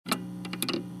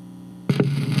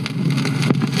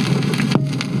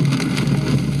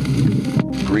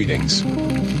Greetings.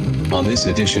 On this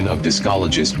edition of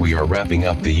Discologist, we are wrapping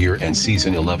up the year and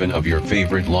season 11 of your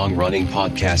favorite long-running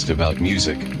podcast about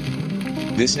music.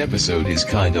 This episode is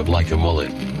kind of like a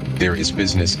mullet. There is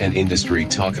business and industry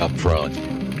talk up front,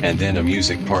 and then a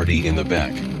music party in the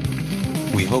back.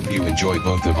 We hope you enjoy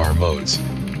both of our modes,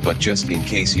 but just in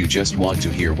case you just want to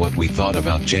hear what we thought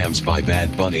about jams by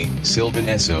Bad Bunny, Sylvan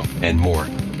Esso, and more,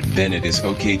 then it is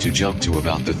okay to jump to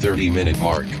about the 30-minute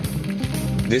mark.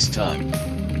 This time,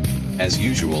 as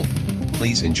usual,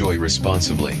 please enjoy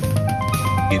responsibly.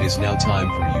 It is now time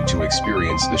for you to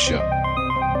experience the show.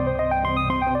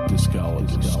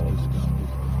 Discologist. All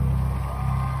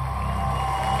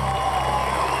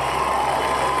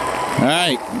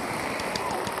right.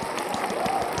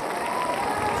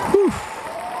 Whew.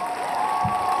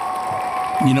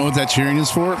 You know what that cheering is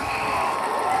for?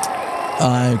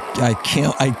 I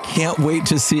can't wait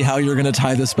to see how you're going to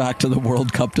tie this back to the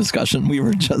World Cup discussion we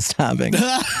were just having.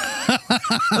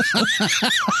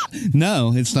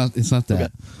 No, it's not. It's not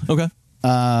that. Okay.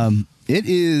 It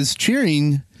is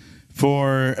cheering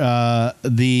for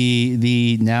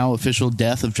the now official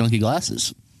death of Chunky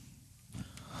Glasses.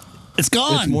 It's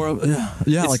gone. It's more of,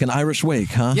 like an Irish wake,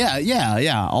 huh?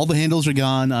 Yeah. All the handles are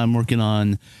gone. I'm working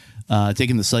on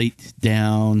taking the site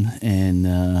down and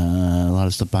a lot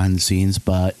of stuff behind the scenes.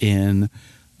 But in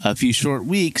a few short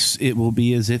weeks, it will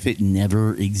be as if it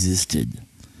never existed.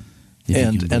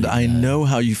 And I know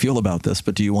how you feel about this,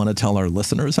 but do you want to tell our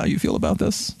listeners how you feel about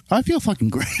this? I feel fucking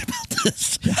great about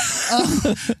this.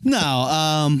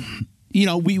 No,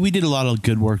 we did a lot of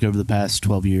good work over the past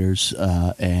 12 years,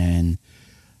 and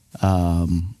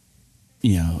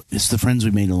it's the friends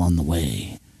we made along the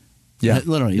way. Yeah,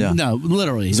 literally. Yeah. No,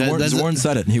 literally. Zorn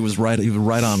said it, and he was right. He was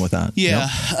right on with that. Yeah,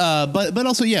 yep. But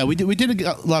also, we did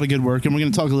a lot of good work, and we're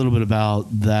going to talk a little bit about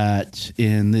that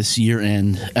in this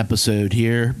year-end episode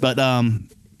here. But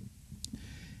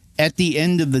at the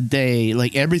end of the day,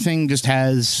 like everything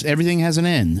has an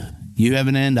end. You have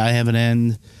an end. I have an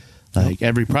end. Like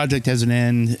every project has an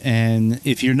end, and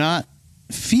if you're not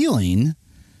feeling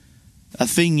a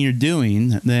thing you're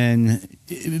doing, then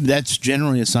that's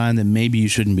generally a sign that maybe you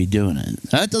shouldn't be doing it.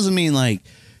 That doesn't mean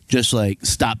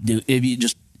stop doing. If you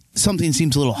just something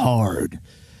seems a little hard,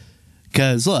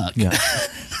 because look,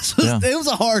 it was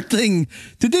a hard thing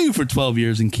to do for 12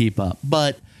 years and keep up.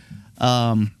 But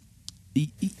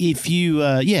if you,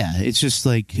 it's just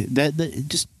like that.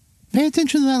 Just pay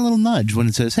attention to that little nudge when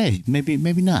it says, "Hey, maybe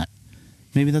not.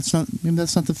 Maybe that's not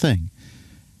the thing."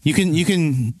 You can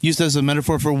use that as a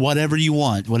metaphor for whatever you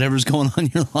want, whatever's going on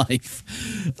in your life.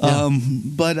 Yeah.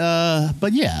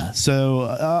 But yeah. So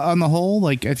on the whole,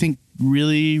 I think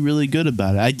really, really good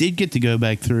about it. I did get to go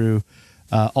back through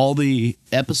all the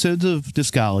episodes of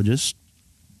Discologist,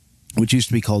 which used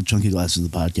to be called Chunky Glasses,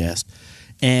 the podcast,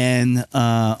 and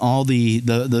all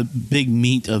the big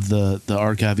meat of the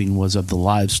archiving was of the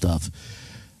live stuff,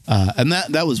 and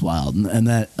that was wild, and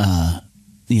that.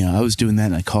 I was doing that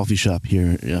in a coffee shop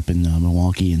here up in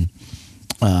Milwaukee, and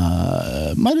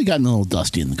might have gotten a little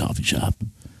dusty in the coffee shop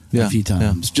a few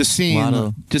times. Yeah. Just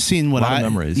seeing what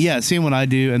memories. Seeing what I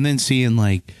do, and then seeing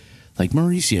like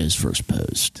Mauricio's first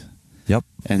post. Yep.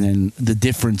 And then the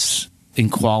difference in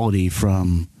quality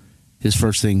from his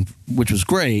first thing, which was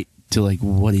great, to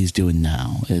what he's doing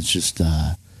now. It's just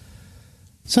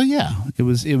so yeah, it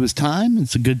was time.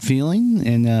 It's a good feeling,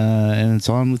 and it's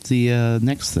on with the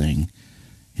next thing.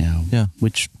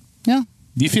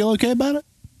 Do you feel okay about it?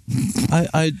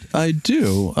 I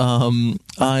do. For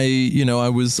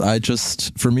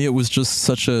me, it was just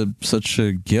such a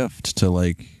gift to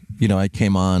I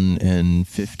came on in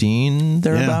 15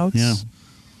 thereabouts. Yeah.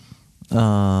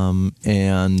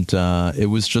 And it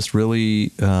was just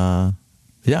really, it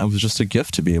was just a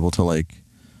gift to be able to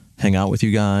hang out with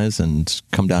you guys and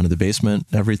come down to the basement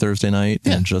every Thursday night.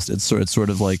 Yeah. And just, it's sort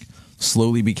of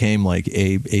slowly became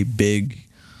a big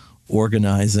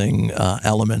organizing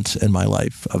element in my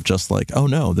life of just oh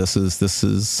no, this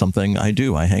is something I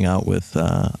do. I hang out with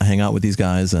these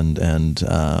guys and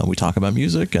we talk about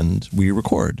music and we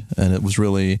record, and it was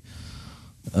really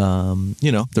there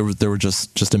were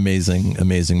just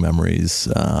amazing memories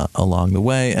along the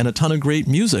way, and a ton of great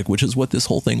music, which is what this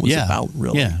whole thing was about,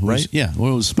 really. Right?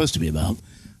 What it was supposed to be about.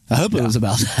 I hope it was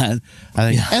about that.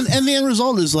 I think, and the end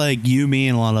result is you, me,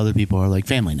 and a lot of other people are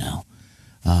family now.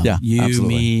 You, absolutely.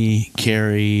 Me,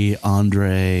 Carrie,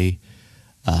 Andre,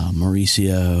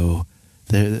 Mauricio.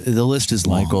 The list is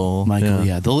long. Michael,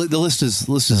 yeah. The list is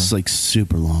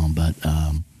super long, but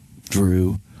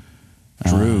Drew.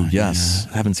 Yes.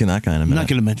 I haven't seen that guy in a minute. I'm not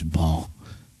going to mention Paul.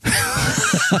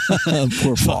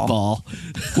 Poor Paul.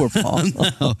 Poor Paul.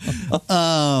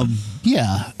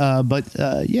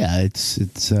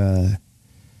 It's.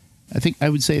 I think I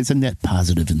would say it's a net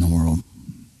positive in the world.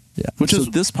 Yeah. Which so is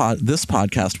this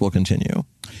podcast will continue.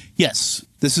 Yes,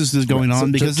 this is going on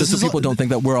So because just so people don't think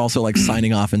that we're also like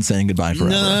signing off and saying goodbye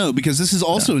forever. No, because this is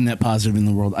also a net positive in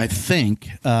the world, I think.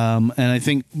 And I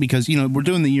think because, we're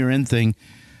doing the year-end thing.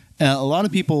 A lot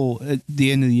of people at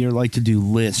the end of the year like to do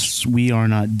lists. We are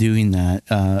not doing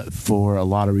that for a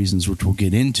lot of reasons, which we'll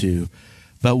get into.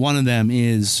 But one of them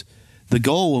is the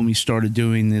goal when we started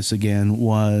doing this again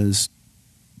was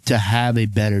to have a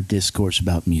better discourse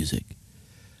about music.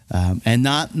 And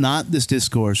not this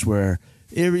discourse where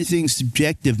everything's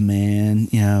subjective, man.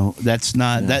 That's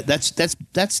not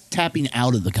that's tapping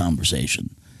out of the conversation,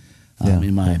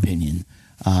 in my opinion.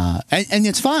 And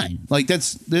it's fine. Like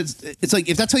that's it's like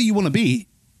if that's how you want to be,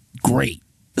 great.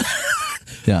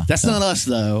 That's not us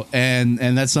though, and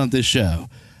that's not this show.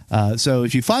 So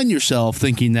if you find yourself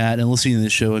thinking that and listening to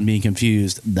this show and being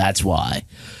confused, that's why.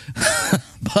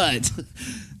 but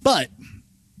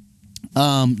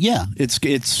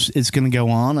it's going to go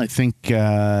on. I think.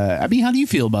 How do you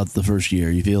feel about the first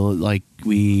year? You feel like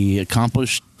we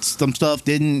accomplished some stuff?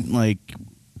 Didn't like?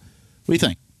 What do you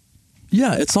think?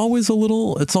 Yeah, it's always a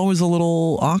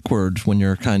little awkward when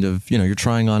you're kind of you're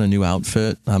trying on a new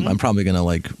outfit. I'm probably going to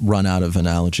like run out of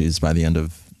analogies by the end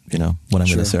of what I'm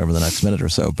going to say over the next minute or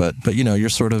so. But you're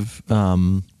sort of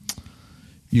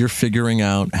you're figuring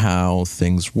out how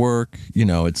things work.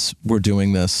 We're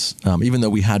doing this, even though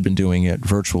we had been doing it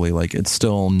virtually, like it's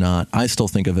still not, I still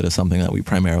think of it as something that we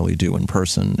primarily do in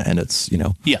person. And it's,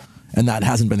 and that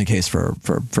hasn't been the case for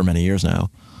many years now.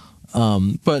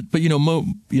 But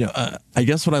I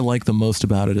guess what I like the most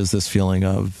about it is this feeling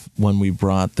of when we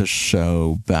brought the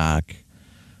show back,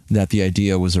 that the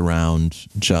idea was around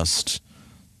just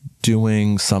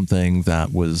doing something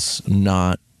that was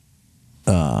not,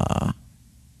 I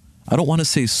don't want to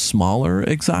say smaller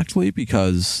exactly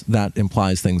because that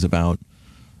implies things about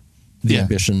the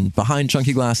ambition behind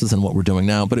Chunky Glasses and what we're doing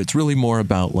now. But it's really more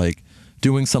about like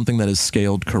doing something that is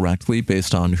scaled correctly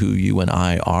based on who you and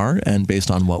I are and based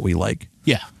on what we like.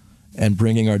 Yeah. And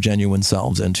bringing our genuine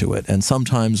selves into it. And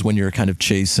sometimes when you're kind of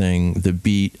chasing the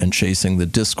beat and chasing the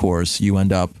discourse, you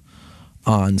end up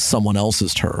on someone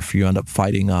else's turf. You end up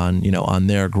fighting on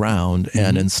their ground. Mm-hmm.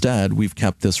 And instead, we've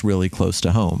kept this really close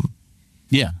to home.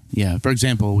 Yeah. For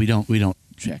example, we don't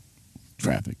check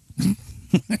traffic.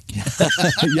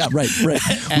 Yeah, right.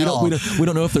 We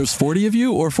don't know if there's 40 of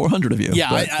you or 400 of you.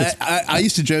 Yeah, I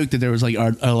used to joke that there was like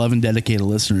our 11 dedicated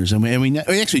listeners, and we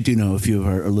actually do know a few of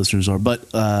our listeners are, but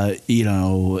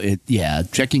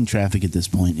checking traffic at this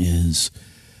point is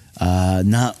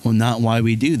not why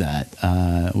we do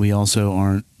that. We also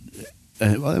aren't.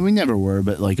 We never were,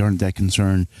 but like aren't that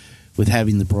concerned with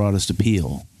having the broadest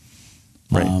appeal.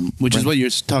 Right. Which is what you're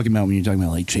talking about when you're talking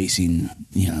about like chasing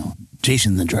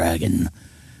the dragon.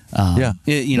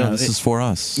 This is for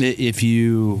us. If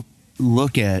you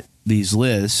look at these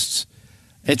lists,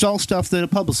 it's all stuff that a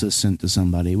publicist sent to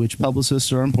somebody, which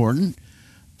publicists are important.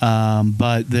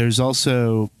 But there's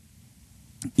also,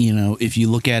 if you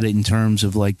look at it in terms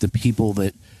of like the people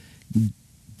that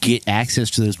get access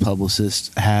to those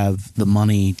publicists have the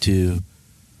money to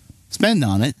spend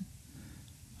on it,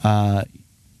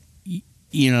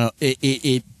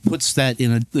 it puts that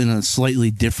in a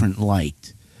slightly different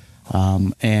light.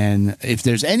 And if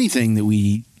there's anything that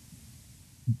we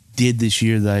did this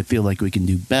year that I feel like we can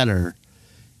do better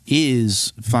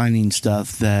is finding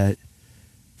stuff that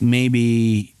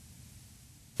maybe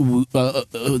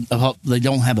they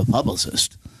don't have a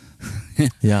publicist.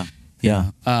 Yeah.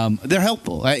 They're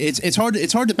helpful. It's hard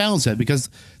to balance that because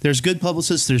there's good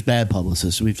publicists, there's bad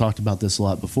publicists. We've talked about this a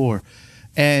lot before.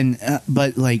 And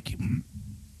but like,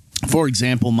 for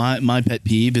example, my pet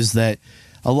peeve is that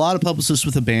a lot of publicists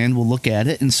with a band will look at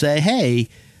it and say, hey,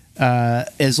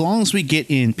 as long as we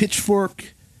get in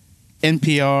Pitchfork,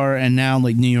 NPR, and now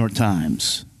like New York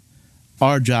Times,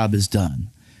 our job is done.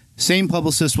 Same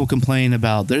publicist will complain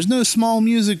about there's no small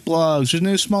music blogs, there's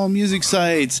no small music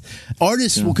sites.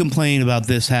 Artists will complain about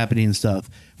this happening and stuff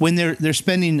when they're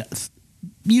spending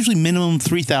usually minimum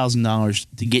 $3,000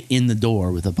 to get in the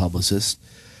door with a publicist.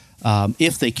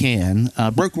 If they can.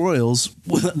 Broke Royals,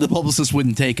 the publicist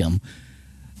wouldn't take them.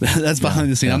 That's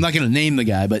behind the scene. Yeah. I'm not going to name the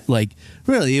guy, but like,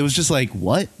 really, it was just like,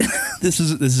 what? This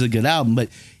is a good album, but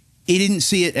he didn't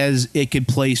see it as it could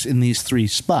place in these three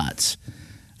spots.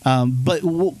 But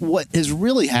what has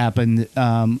really happened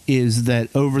is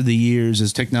that over the years,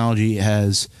 as technology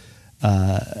has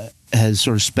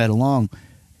sort of sped along,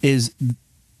 is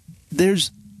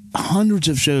there's hundreds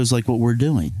of shows like what we're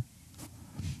doing.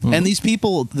 And these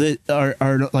people that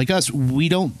are like us, we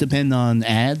don't depend on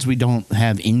ads. We don't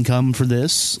have income for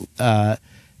this.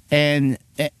 And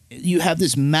you have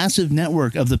this massive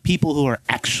network of the people who are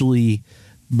actually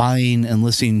buying and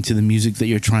listening to the music that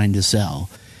you're trying to sell.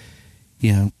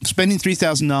 You know, spending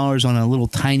 $3,000 on a little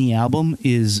tiny album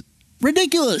is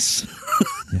ridiculous.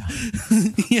 Yeah.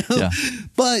 You know? Yeah.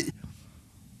 But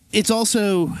it's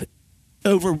also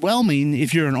overwhelming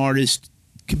if you're an artist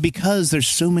because there's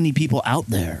so many people out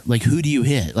there. Like, who do you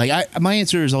hit? Like, my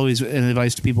answer is always, and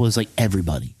advice to people is like,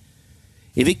 everybody.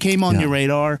 If it came on your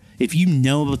radar, if you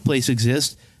know the place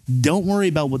exists, don't worry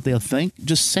about what they'll think.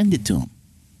 Just send it to them.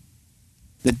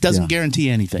 That doesn't guarantee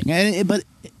anything. But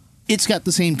it's got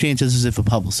the same chances as if a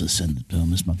publicist sent it to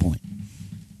them, is my point.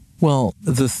 Well,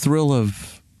 the thrill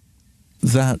of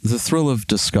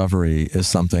discovery is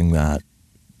something that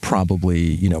probably,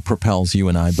 you know, propels you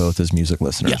and I both as music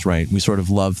listeners, right? We sort of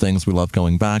love things, we love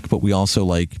going back, but we're also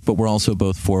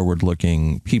both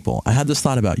forward-looking people. I had this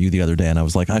thought about you the other day, and I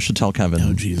was like, I should tell Kevin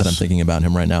that I'm thinking about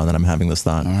him right now, and that I'm having this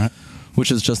thought. All right. Which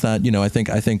is just that, you know, I think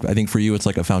for you it's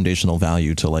like a foundational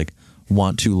value to like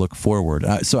want to look forward.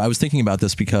 So I was thinking about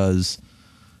this because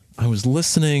I was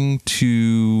listening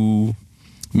to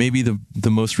maybe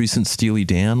the most recent Steely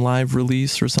Dan live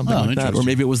release or something like that, or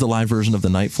maybe it was the live version of the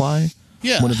Nightfly.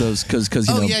 Yeah, one of those because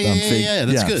you know,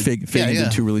 that's good. Fig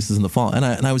did 2 releases in the fall, and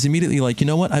I was immediately like, you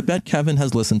know what? I bet Kevin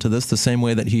has listened to this the same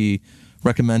way that he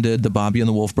recommended the Bobby and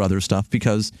the Wolf Brothers stuff,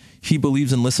 because he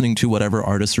believes in listening to whatever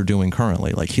artists are doing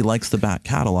currently. Like, he likes the back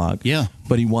catalog,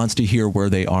 but he wants to hear where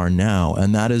they are now,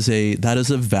 and that is a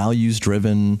values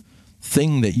driven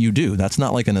thing that you do. That's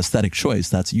not like an aesthetic choice.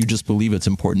 That's, you just believe it's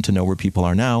important to know where people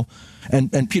are now.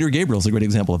 And Peter Gabriel's a great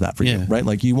example of that for you, right?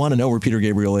 Like, you want to know where Peter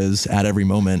Gabriel is at every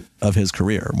moment of his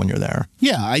career when you're there.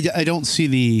 Yeah, I don't see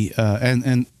the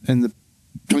and the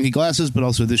Drinking Glasses, but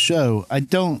also this show. I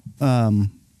don't.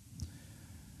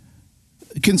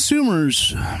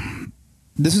 Consumers,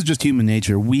 this is just human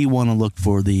nature. We want to look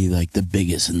for the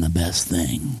biggest and the best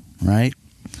thing, right?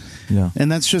 Yeah.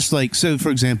 And that's just like, so for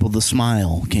example, The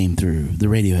Smile came through, the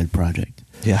Radiohead project.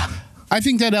 Yeah. I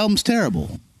think that album's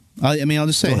terrible. I mean, I'll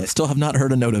just say I still have not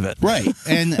heard a note of it. Right.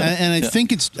 And I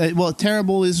think it's, well,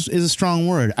 terrible is a strong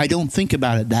word. I don't think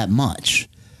about it that much.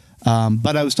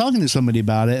 But I was talking to somebody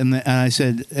about it, and I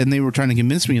said, and they were trying to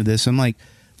convince me of this. I'm like,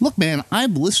 look, man,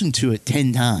 I've listened to it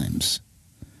 10 times.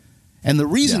 And the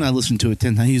reason I listen to it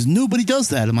 10 times is nobody does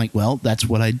that. I'm like, well, that's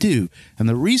what I do. And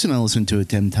the reason I listen to it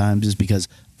 10 times is because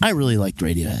I really liked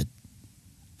Radiohead.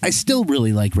 I still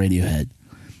really like Radiohead.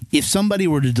 If somebody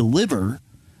were to deliver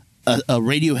a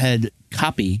Radiohead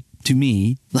copy to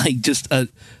me, like just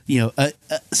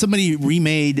somebody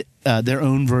remade their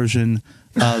own version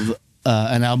of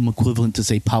an album equivalent to,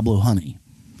 say, Pablo Honey,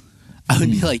 I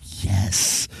would be like,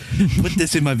 yes, put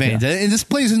this in my veins. And this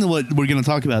plays into what we're going to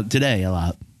talk about today a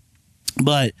lot.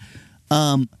 But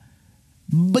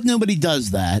nobody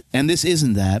does that, and this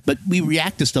isn't that. But we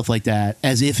react to stuff like that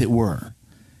as if it were,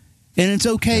 and it's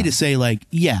okay to say, like,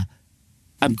 yeah,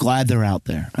 I'm glad they're out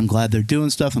there. I'm glad they're doing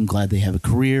stuff. I'm glad they have a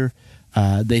career.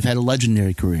 They've had a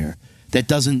legendary career. That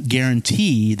doesn't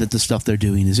guarantee that the stuff they're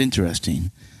doing is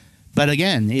interesting. But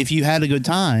again, if you had a good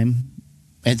time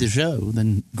at the show,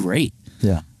 then great.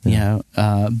 Yeah. You know,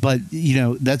 but you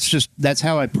know, that's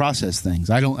how I process things.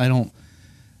 I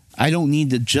don't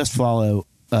need to just follow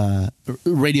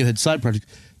Radiohead side project.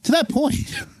 To that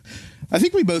point, I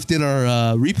think we both did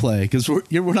our replay, because we're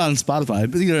not on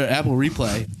Spotify, but our Apple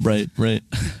replay. Right.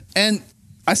 And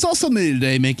I saw somebody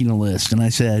today making a list, and I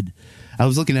said, I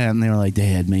was looking at it, and they were like, they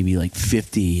had maybe like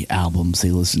 50 albums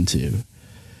they listened to.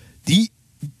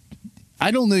 I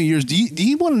don't know yours. Do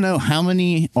you want to know how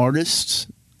many artists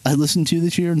I listened to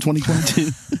this year in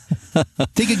 2022?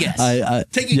 Take a guess.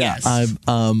 Take a guess.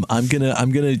 I'm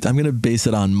gonna base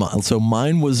it on mine. So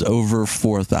mine was over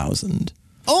 4,000.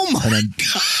 Oh my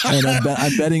god!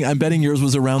 And I'm betting yours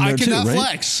was around there too, right? I cannot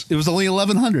flex. It was only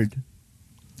 1,100.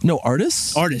 No,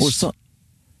 artists. Or some.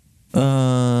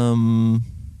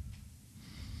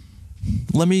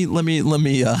 Let me.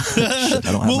 Shit,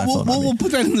 I don't have my phone on me. We'll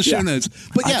put that in the show notes.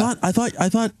 But yeah, I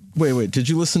thought. Wait. Did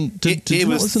you listen? It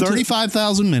was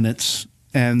 35,000 minutes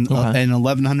and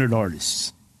 1,100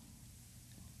 artists.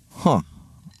 Huh.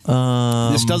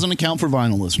 This doesn't account for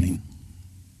vinyl listening.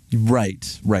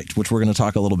 Right. Which we're going to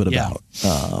talk a little bit about.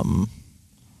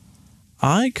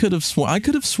 I could have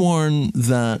sworn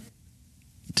that.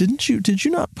 Did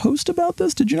you not post about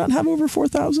this? Did you not have over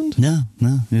 4,000? No.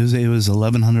 It was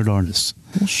 1,100 artists.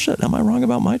 Well, shit. Am I wrong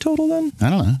about my total then? I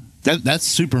don't know. That's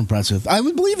super impressive. I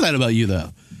would believe that about you, though.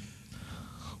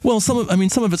 Well, some of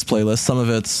it's playlists,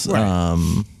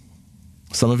 Right.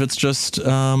 some of it's just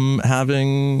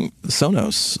having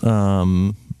Sonos,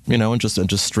 and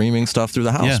just streaming stuff through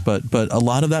the house. Yeah. But a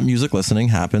lot of that music listening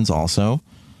happens also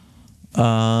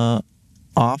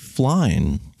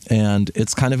offline, and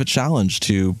it's kind of a challenge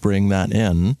to bring that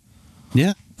in.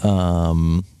 Yeah.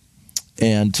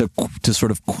 And to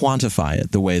sort of quantify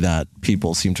it the way that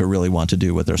people seem to really want to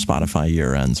do with their Spotify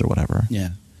year ends or whatever. Yeah.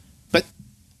 But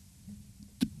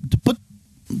to put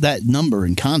that number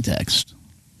in context,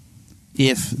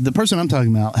 if the person I'm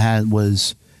talking about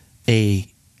was a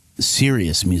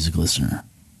serious music listener,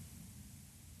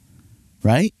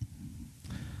 right?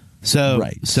 So,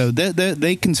 Right. So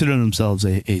they consider themselves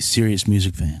a serious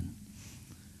music fan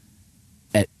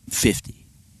at 50.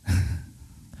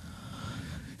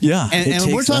 Yeah,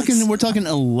 And we're talking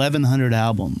 1,100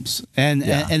 albums, and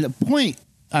the point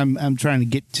I'm trying to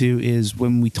get to is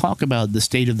when we talk about the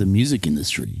state of the music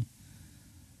industry.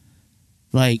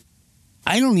 Like,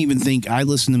 I don't even think I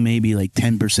listened to maybe like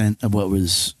 10% of what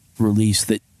was released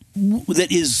that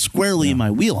is squarely in my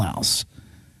wheelhouse.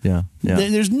 Yeah.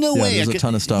 There's no way There's I a could,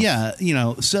 ton of stuff. Yeah,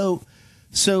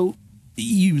 so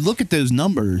you look at those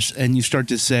numbers and you start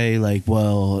to say like,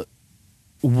 well,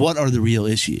 what are the real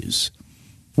issues?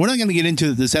 We're not going to get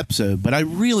into this episode, but I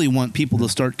really want people to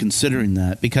start considering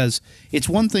that, because it's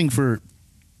one thing for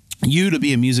you to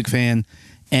be a music fan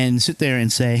and sit there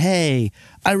and say, hey,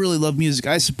 I really love music,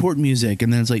 I support music,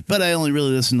 and then it's like, but I only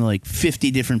really listen to like 50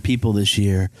 different people this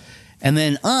year. And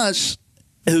then us,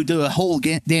 who do a whole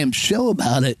damn show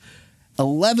about it,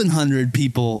 1,100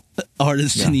 people,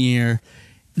 artists in the year,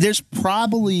 there's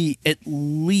probably at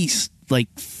least like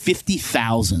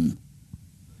 50,000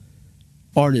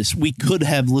 artists we could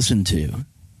have listened to.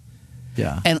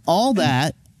 Yeah. And all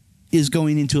that is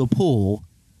going into a pool.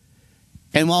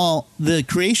 And while the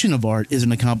creation of art isn't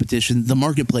a competition, the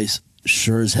marketplace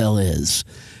sure as hell is.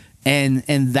 And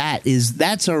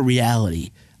that's our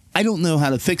reality. I don't know how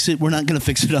to fix it. We're not going to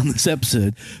fix it on this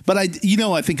episode. But I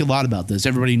think a lot about this.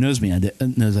 Everybody knows me.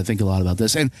 Knows I think a lot about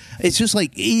this. And it's just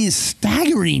like, it is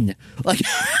staggering. Like,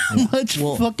 how much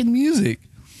fucking music.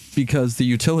 Because the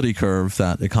utility curve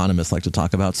that economists like to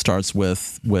talk about starts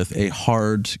with a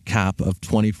hard cap of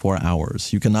 24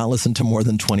 hours. You cannot listen to more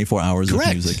than 24 hours Correct.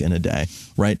 of music in a day,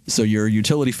 right? So your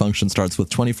utility function starts with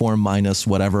 24 minus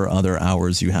whatever other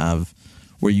hours you have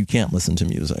where you can't listen to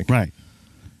music. Right.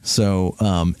 So,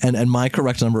 and my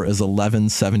correct number is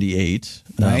 1,178,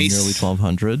 Nice. nearly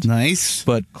 1,200. Nice.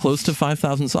 But close to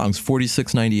 5,000 songs,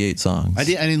 4,698 songs. I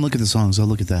didn't look at the songs. I'll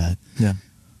look at that. Yeah.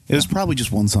 It was probably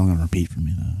just one song on repeat for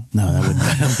me, though. No,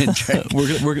 that wouldn't trick.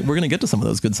 We're gonna get to some of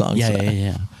those good songs.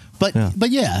 Yeah. But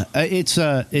it's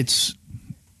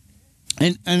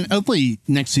and hopefully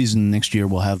next year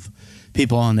we'll have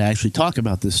people on to actually talk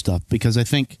about this stuff, because I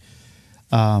think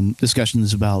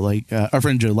discussions about like our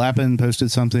friend Joe Lappin posted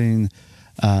something,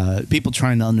 people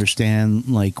trying to understand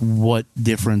like what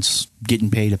difference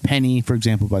getting paid a penny, for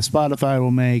example, by Spotify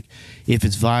will make, if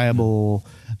it's viable.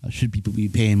 Should people be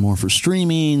paying more for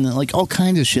streaming? Like all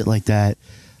kinds of shit like that.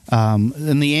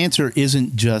 And the answer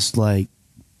isn't just like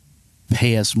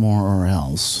pay us more or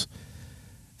else.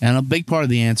 And a big part of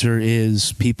the answer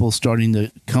is people starting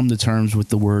to come to terms with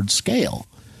the word scale.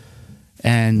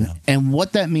 And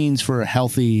what that means for a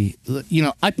healthy,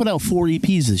 I put out 4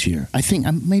 EPs this year. I think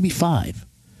maybe 5.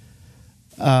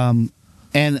 And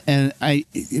I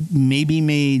maybe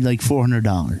made like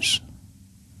 $400.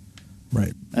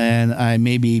 Right. And I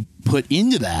maybe put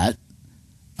into that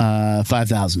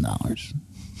 $5,000.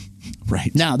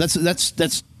 Right. Now that's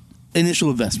initial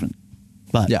investment,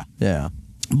 but Yeah.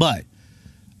 But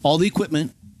all the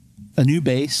equipment, a new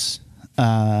bass.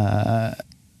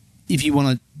 If you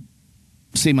want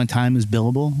to say my time is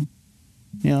billable,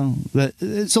 that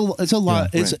it's a lot.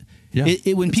 Yeah, It's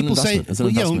right. when It's people an say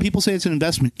investment. when people say it's an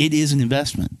investment, it is an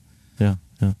investment. Yeah.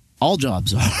 All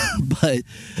jobs are,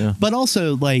 but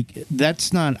also like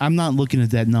that's not. I'm not looking at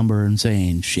that number and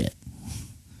saying shit.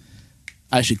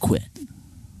 I should quit.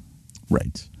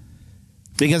 Right.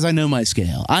 Because I know my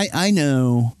scale. I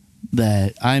know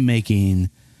that I'm making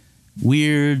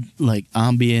weird, like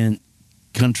ambient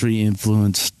country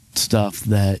influenced stuff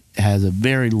that has a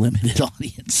very limited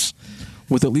audience.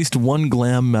 With at least one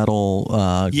glam metal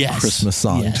Christmas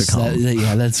song to come.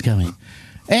 That's coming.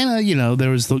 And, there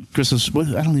was the Christmas,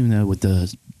 I don't even know what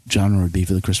the genre would be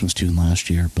for the Christmas tune last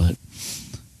year, but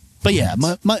yeah,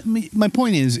 my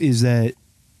point is that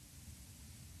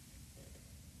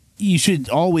you should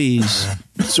always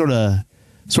sort of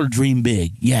dream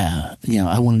big. Yeah,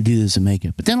 I want to do this and make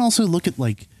it. But then also look at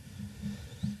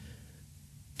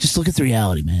just look at the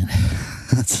reality, man.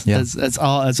 That's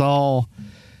all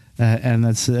And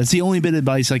that's the only bit of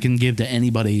advice I can give to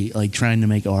anybody like trying to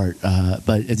make art.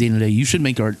 But at the end of the day, you should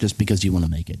make art just because you want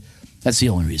to make it. That's the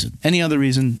only reason. Any other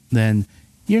reason, then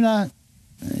you're not.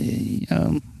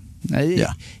 It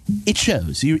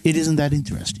shows. It isn't that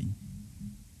interesting.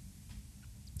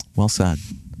 Well said.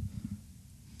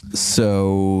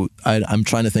 So I'm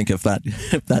trying to think if that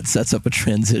sets up a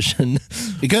transition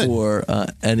for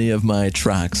any of my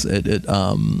tracks. I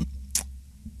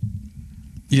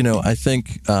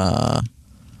think I'm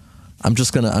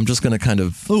just gonna kind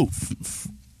of.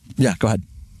 Yeah, go ahead.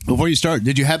 Before you start,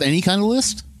 did you have any kind of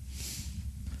list?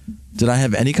 Did I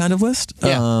have any kind of list?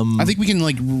 Yeah. I think we can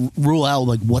like rule out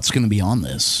like what's going to be on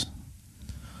this.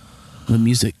 The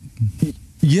music.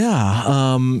 Yeah,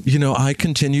 I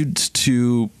continued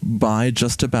to buy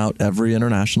just about every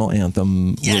international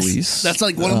anthem release. That's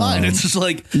like one of mine. It's just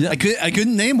like I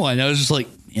couldn't name one. I was just like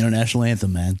international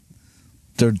anthem, man.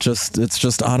 It's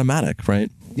just automatic,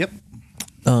 right? Yep.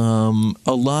 A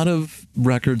lot of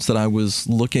records that I was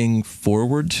looking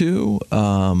forward to,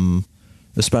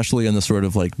 especially in the sort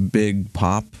of like big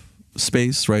pop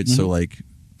space, right? Mm-hmm. So like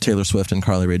Taylor Swift and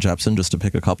Carly Rae Jepsen, just to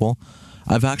pick a couple.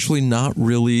 I've actually not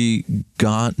really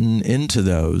gotten into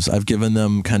those. I've given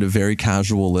them kind of very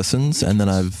casual listens, and then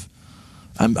I'm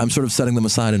sort of setting them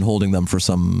aside and holding them for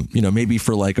some, maybe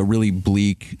for like a really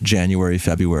bleak January,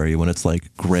 February when it's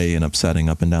like gray and upsetting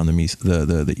up and down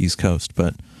the East Coast.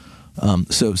 But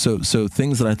so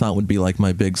things that I thought would be like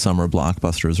my big summer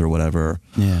blockbusters or whatever.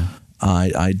 Yeah.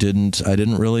 I didn't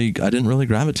really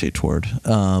gravitate toward.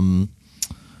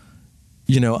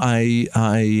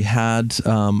 I had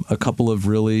a couple of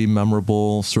really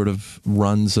memorable sort of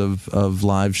runs of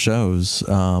live shows.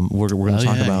 We're going to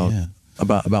talk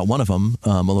about one of them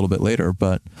a little bit later,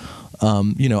 but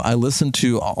I listened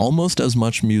to almost as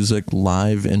much music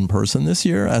live in person this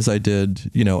year as I did,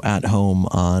 at home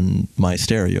on my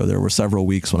stereo. There were several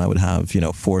weeks when I would have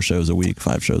 4 shows a week,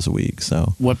 5 shows a week.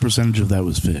 So what percentage of that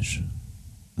was Phish?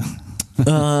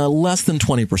 Less than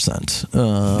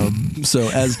 20%. So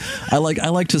as I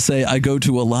like to say, I go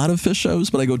to a lot of Phish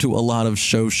shows, but I go to a lot of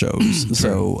shows.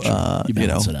 So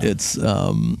it's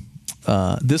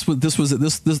this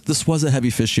was a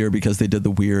heavy Phish year because they did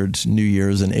the weird New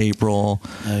Year's in April,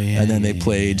 and then they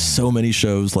played so many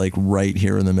shows like right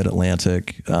here in the Mid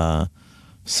Atlantic.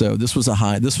 So this was a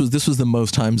high. This was the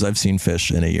most times I've seen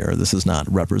Phish in a year. This is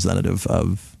not representative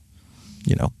of,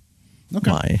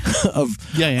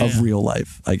 of real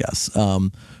life, I guess.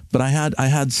 But I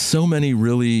had so many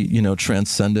really,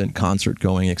 transcendent concert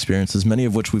going experiences, many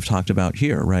of which we've talked about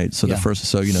here, right? So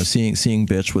seeing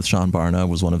Bitch with Sean Barna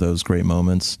was one of those great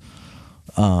moments.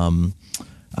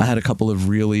 I had a couple of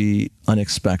really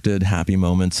unexpected happy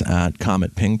moments at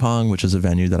Comet Ping Pong, which is a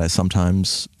venue that I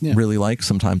sometimes really like,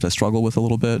 sometimes I struggle with a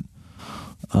little bit.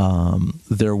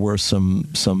 There were so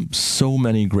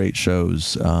many great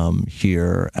shows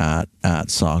here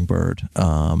at Songbird,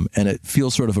 and it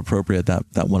feels sort of appropriate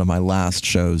that one of my last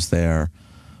shows there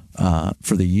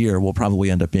for the year will probably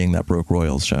end up being that Broke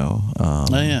Royals show.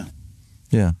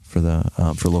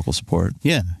 For local support.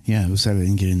 Yeah. It was sad I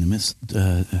didn't get in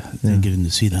didn't get in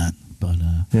to see that, but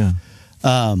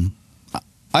I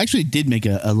actually did make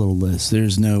a little list.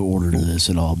 There's no order to this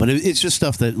at all, but it's just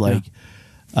stuff that like.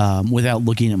 Without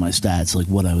looking at my stats, like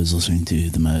what I was listening to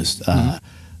the most.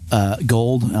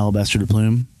 Gold, Alabaster to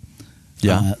Plume.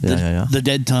 The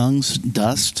Dead Tongues,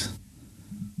 Dust.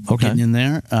 Okay. Getting in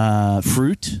there.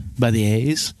 Fruit by the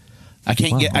A's. I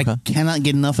cannot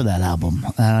get enough of that album.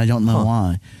 I don't know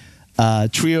why.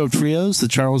 Trio of Trios, the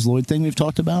Charles Lloyd thing we've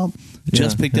talked about.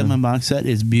 Just picked up my box set.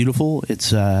 It's beautiful. It's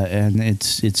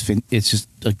just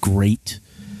a great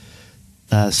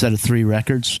set of 3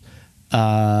 records.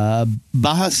 Baja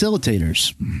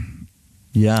Facilitators.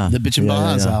 Yeah. The Bitchin'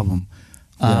 Bajas album.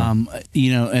 And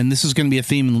this is going to be a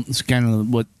theme. It's kind of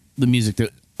what the music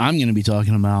that I'm going to be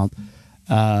talking about.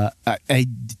 I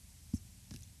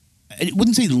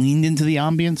wouldn't say leaned into the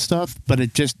ambient stuff, but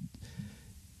it just,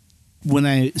 when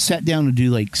I sat down to do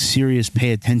like serious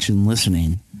pay attention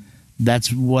listening,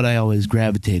 that's what I always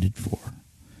gravitated to.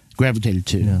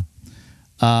 Yeah.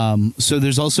 So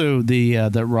there's also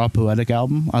that Raw Poetic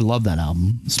album. I love that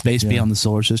album, Space Beyond the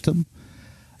Solar System.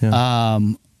 Yeah.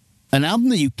 An album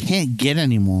that you can't get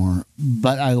anymore,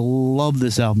 but I love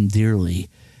this album dearly.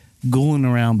 Going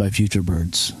Around by Future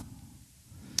Birds.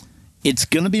 It's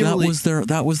gonna be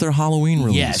that was their Halloween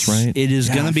release, right? It is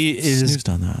gonna be. It is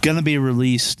gonna be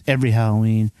released every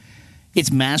Halloween.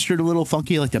 It's mastered a little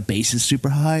funky, like the bass is super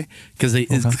high because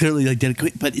it's clearly like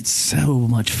dedicated, but it's so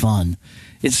much fun.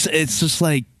 It's just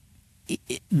like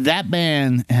that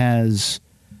band has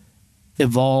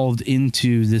evolved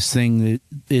into this thing that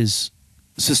is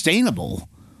sustainable.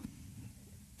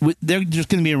 They're just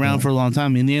going to be around for a long time. I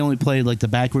mean, they only played like the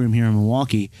back room here in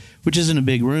Milwaukee, which isn't a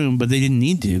big room, but they didn't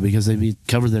need to because they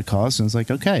covered their costs. And it's like,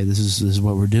 okay, this is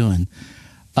what we're doing.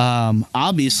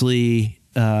 Obviously,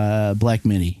 Black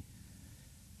Midi.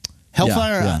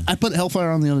 Hellfire. Yeah. I put Hellfire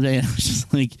on the other day, and I was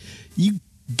just like, you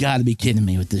got to be kidding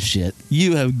me with this shit.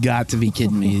 You have got to be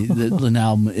kidding me that an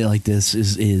album like this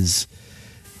is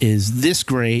this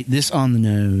great, this on the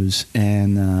nose,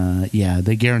 and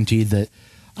they guaranteed that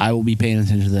I will be paying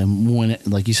attention to them when,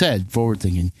 like you said, forward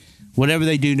thinking. Whatever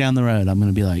they do down the road, I'm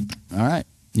going to be like, all right,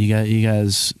 you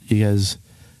guys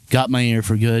got my ear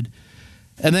for good.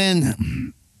 And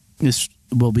then this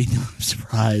will be no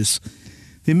surprise: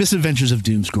 The Misadventures of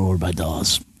Doomscroller by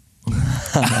Dawes.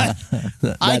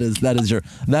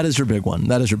 that is your big one.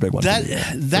 That is your big one.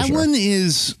 That one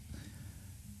is.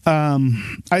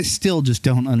 I still just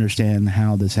don't understand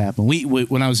how this happened. We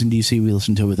when I was in DC, we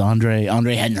listened to it with Andre.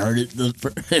 Andre hadn't heard it.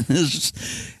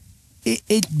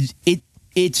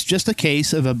 It's just a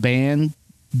case of a band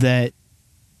that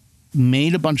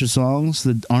made a bunch of songs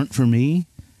that aren't for me,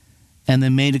 and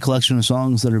then made a collection of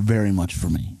songs that are very much for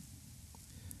me.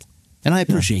 And I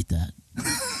appreciate that.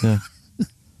 Yeah.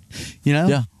 You know?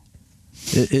 Yeah.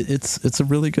 It's a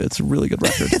really good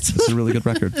record. It's a really good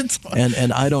record.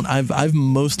 And I've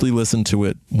mostly listened to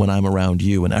it when I'm around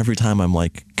you, and every time I'm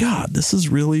like, God, this is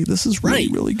really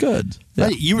good. Yeah.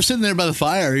 Right. You were sitting there by the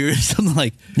fire. You were something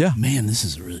like, yeah, man, this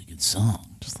is a really good song.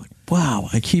 Just like, wow.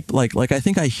 I keep like I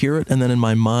think I hear it, and then in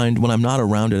my mind, when I'm not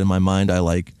around it, in my mind, I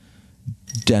like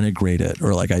denigrate it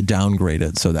or like I downgrade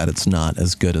it so that it's not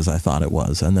as good as I thought it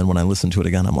was. And then when I listen to it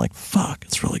again, I'm like, fuck,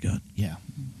 it's really good. Yeah.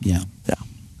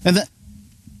 And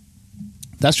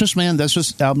that's just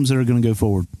albums that are going to go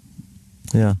forward.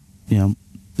 Yeah. You know,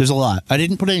 there's a lot. I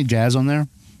didn't put any jazz on there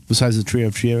besides the Trio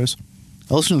of Trios.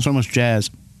 I listen to so much jazz,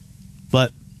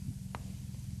 but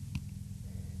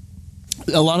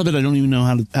a lot of it I don't even know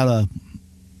how to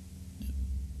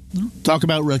talk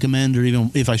about, recommend, or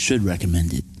even if I should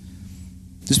recommend it.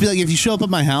 Just be like, if you show up at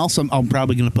my house, I'm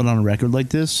probably going to put on a record like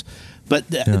this. But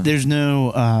there's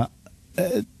no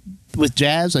with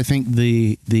jazz. I think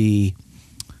the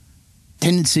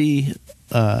tendency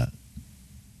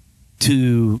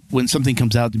to, when something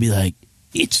comes out, to be like,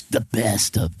 it's the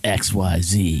best of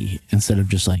XYZ, instead of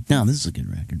just like, no, this is a good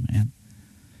record, man.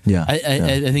 Yeah.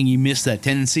 I think you miss that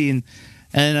tendency,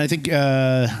 and I think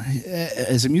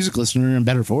as a music listener, I'm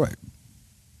better for it.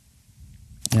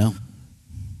 You know?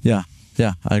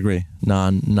 Yeah, I agree.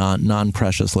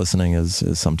 Non-precious listening is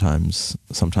sometimes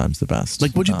the best.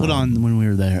 Like, what'd you put on when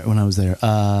I was there?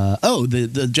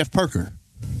 The Jeff Parker.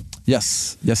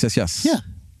 Yes. Yeah.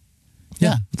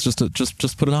 It's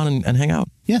just put it on and hang out.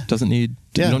 Yeah. Doesn't need.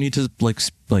 Yeah. You don't need to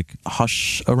like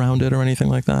hush around it or anything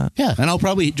like that. Yeah, and I'll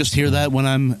probably just hear that when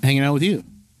I'm hanging out with you.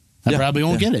 I probably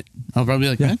won't get it. I'll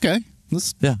probably be like, okay,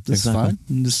 this exactly. is fine.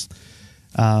 And just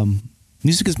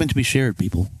music is meant to be shared,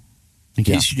 people. In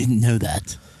case you didn't know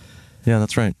that. Yeah,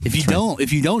 that's right. If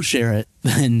you don't share it,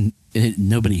 then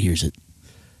nobody hears it.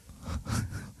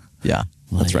 Yeah,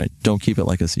 that's right. Don't keep it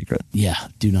like a secret. Yeah,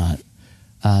 do not.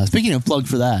 Speaking of plug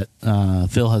for that,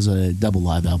 Phil has a double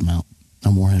live album out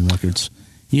on Warhead Records.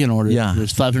 You can order it. Yeah.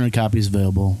 There's 500 copies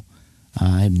available.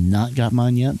 I have not got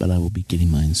mine yet, but I will be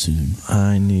getting mine soon.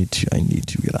 I need to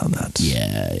get on that.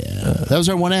 Yeah. That was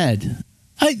our one ad.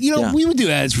 We would do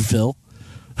ads for Phil.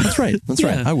 That's right. That's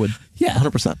right. I would. Yeah.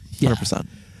 100%. 100%.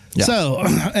 Yeah. So,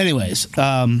 anyways,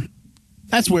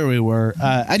 that's where we were.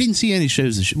 I didn't see any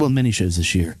shows this year. Well, many shows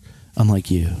this year, unlike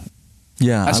you.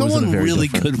 Yeah. I saw one really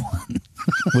good one.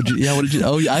 What did you?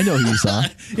 Oh, I know who you saw.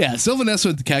 Yeah.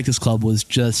 Sylvanessa at the Cactus Club was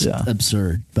just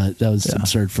absurd, but that was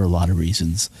absurd for a lot of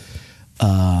reasons.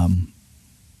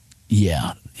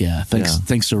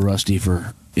 Thanks to Rusty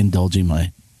for indulging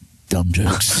my dumb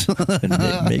jokes and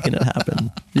making it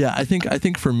happen. Yeah, I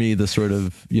think for me, the sort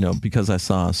of, because I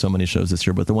saw so many shows this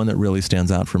year, but the one that really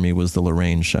stands out for me was the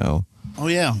Lorraine show. Oh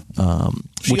yeah,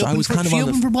 which I was kind of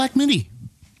on for Black Midi.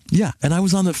 Yeah, and I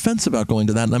was on the fence about going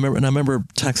to that, and I remember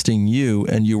texting you,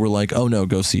 and you were like, "Oh no,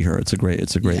 go see her. It's a great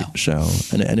show."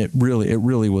 And it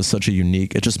really was such a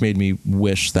unique. It just made me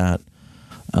wish that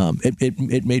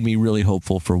it made me really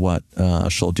hopeful for what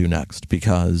she'll do next,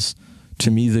 because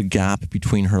to me, the gap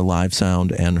between her live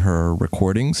sound and her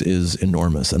recordings is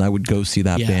enormous, and I would go see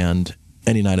that band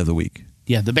any night of the week.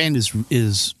 Yeah, the band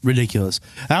is ridiculous.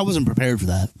 I wasn't prepared for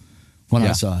that when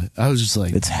I saw it. I was just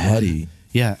like, it's heady.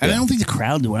 Yeah, and I don't think the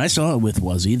crowd, when I saw it with,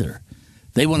 was either.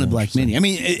 They wanted Black Midi. I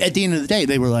mean, at the end of the day,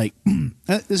 they were like,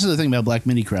 this is the thing about Black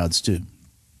Midi crowds, too.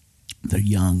 They're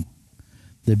young.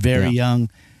 They're very young.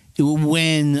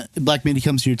 when Black Midi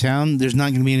comes to your town, there's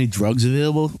not going to be any drugs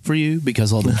available for you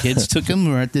because all the kids took them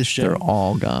who are at this show. They're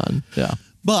all gone. Yeah.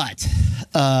 But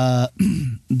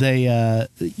they, at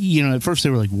first they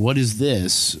were like, "What is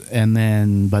this?" And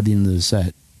then by the end of the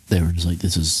set, they were just like,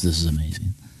 "This is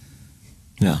amazing."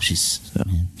 Yeah, she's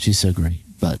so great.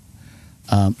 But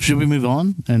should we move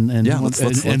on? And yeah, who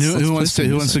wants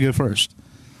to go first?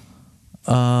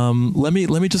 Let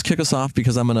me just kick us off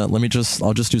because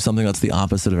I'll just do something that's the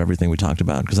opposite of everything we talked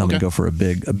about because I'm going to go for a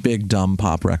big dumb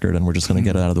pop record and we're just going to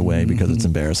get it out of the way because it's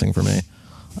embarrassing for me.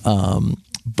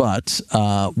 But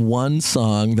one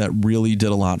song that really did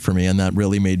a lot for me and that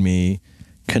really made me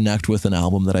connect with an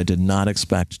album that I did not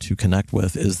expect to connect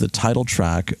with is the title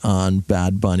track on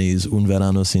Bad Bunny's Un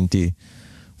Verano Sin Ti,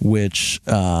 which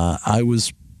I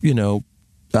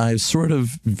sort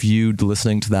of viewed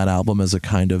listening to that album as a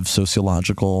kind of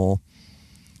sociological,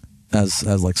 as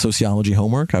like sociology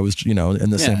homework. I was, in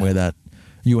the same way that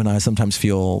you and I sometimes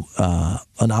feel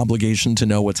an obligation to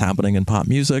know what's happening in pop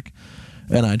music.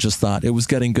 And I just thought it was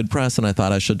getting good press, and I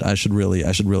thought I should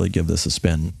really give this a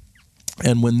spin.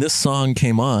 And when this song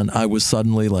came on, I was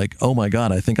suddenly like, oh my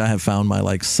God, I think I have found my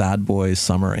like sad boy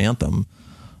summer anthem.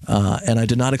 And I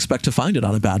did not expect to find it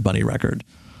on a Bad Bunny record.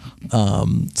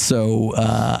 So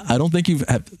I don't think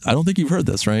you've heard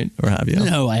this, right? Or have you?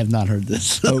 No, I have not heard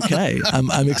this. Okay.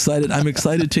 I'm excited. I'm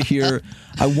excited to hear.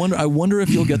 I wonder if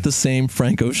you'll get the same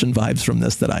Frank Ocean vibes from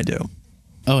this that I do.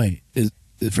 Oh wait, is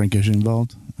Frank Ocean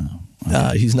involved? Oh.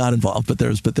 Okay. He's not involved, but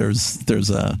there's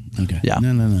a okay. Yeah. No,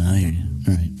 I hear you.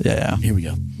 All right. Yeah. Here we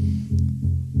go.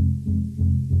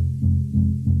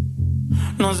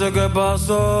 No sé qué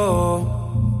pasó.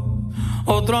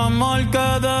 Otro amor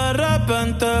que de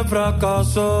repente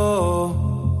fracasó.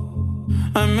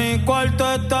 En mi cuarto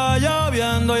está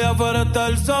lloviendo y afuera está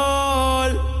el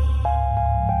sol.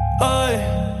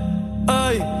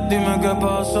 Ay, dime qué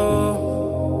pasó.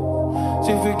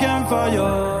 Si fui quien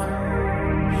falló.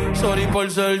 Sorry por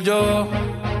ser yo,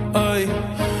 ay,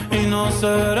 y no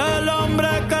ser el hombre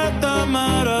que te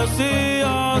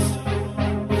merecías.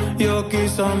 Yo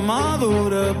quizás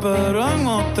madure, pero en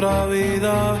otra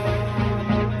vida.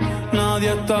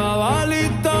 Nadie estaba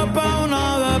listo para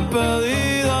una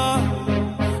despedida,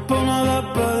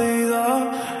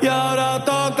 y ahora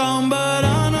toca un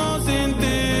verano sin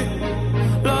ti.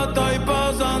 Lo estoy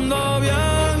pasando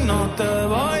bien, no te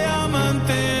voy a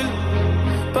mentir,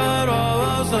 pero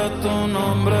a veces tu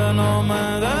nombre no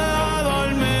me deja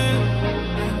dormir,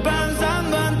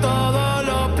 pensando en todos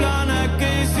los planes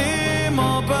que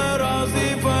hicimos, pero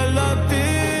así fue el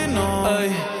destino.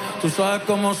 Ey, tú sabes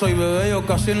cómo soy, bebé, yo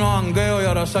casi no jangueo y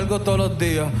ahora salgo todos los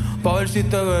días pa' ver si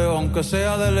te veo, aunque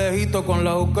sea de lejito con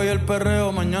la juca y el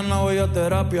perreo. Mañana voy a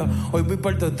terapia, hoy vi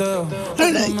para el teteo.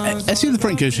 I see the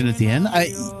Frank Ocean at the end.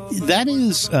 That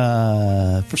is,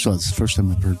 first of all, it's the first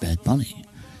time I've heard Bad Bunny.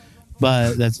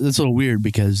 But that's a little weird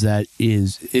because that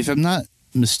is, if I'm not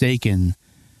mistaken,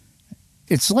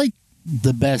 it's like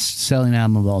the best-selling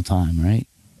album of all time, right?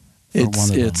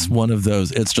 It's one of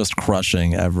those. It's just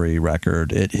crushing every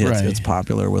record. It hits. Right. It's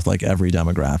popular with like every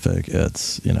demographic.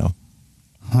 It's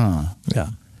Huh.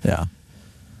 Yeah.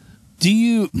 Do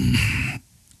you?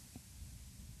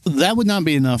 That would not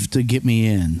be enough to get me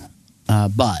in,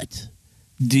 but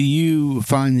do you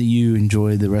find that you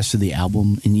enjoy the rest of the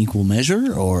album in equal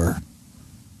measure, or?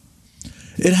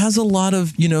 It has a lot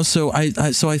of, so I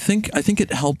think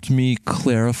it helped me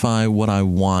clarify what I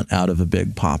want out of a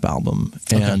big pop album.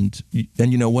 Okay. And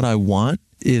what I want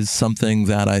is something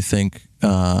that I think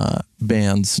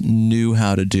bands knew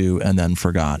how to do and then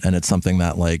forgot. And it's something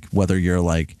that, like, whether you're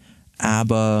like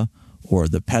ABBA or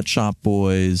the Pet Shop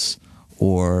Boys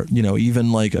or,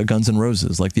 even like a Guns N'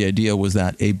 Roses, like the idea was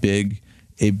that a big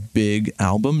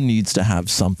album needs to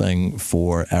have something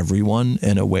for everyone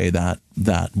in a way that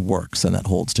works and that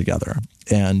holds together.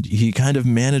 And he kind of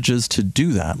manages to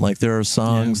do that. Like there are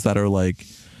songs that are like,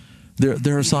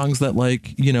 there are songs that,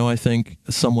 like, I think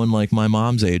someone like my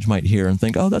mom's age might hear and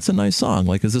think, oh, that's a nice song.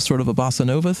 Like, is this sort of a bossa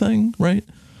nova thing? Right.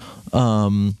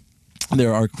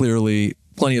 There are clearly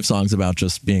plenty of songs about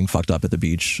just being fucked up at the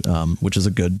beach, which is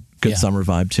a good summer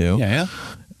vibe too. Yeah.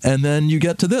 And then you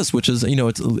get to this, which is,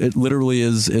 it literally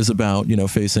is about,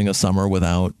 facing a summer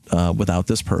without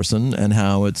this person, and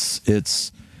how it's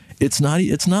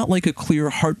not like a clear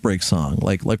heartbreak song.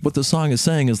 Like what the song is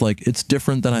saying is like, it's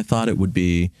different than I thought it would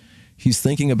be. He's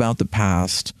thinking about the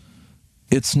past.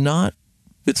 It's not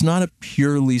a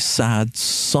purely sad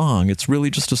song. It's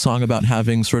really just a song about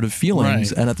having sort of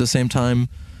feelings. Right. And at the same time,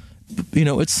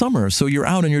 it's summer. So you're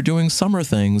out and you're doing summer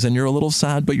things and you're a little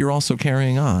sad, but you're also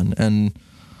carrying on. And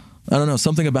I don't know,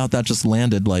 something about that just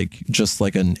landed like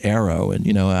an arrow, and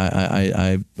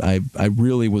I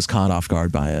really was caught off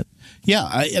guard by it. Yeah,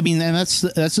 I mean, and that's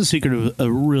the secret of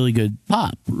a really good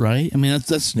pop, right? I mean,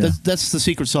 that's the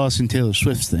secret sauce in Taylor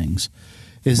Swift's things.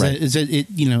 Is right. that it?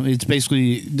 It's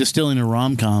basically distilling a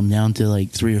rom-com down to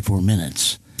like 3 or 4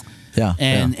 minutes. Yeah,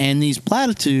 and these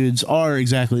platitudes are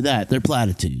exactly that. They're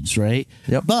platitudes, right?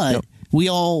 Yep. But we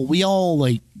all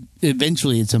like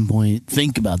eventually at some point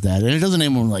think about that, and it doesn't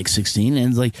end when we're like 16. And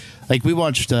it's like we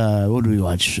watched what did we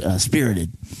watch?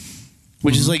 Spirited,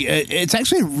 which is like it's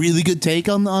actually a really good take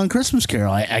on Christmas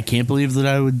Carol. I can't believe that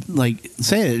I would like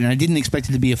say it, and I didn't expect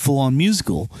it to be a full-on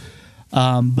musical.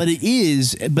 But it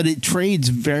is, but it trades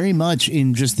very much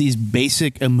in just these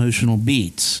basic emotional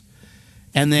beats,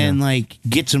 and then like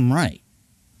gets them right,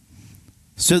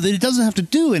 so that it doesn't have to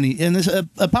do any. And this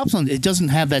a pop song, it doesn't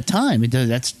have that time.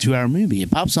 That's a 2-hour movie. A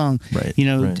pop song,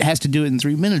 has to do it in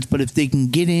 3 minutes. But if they can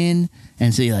get in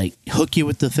and say like hook you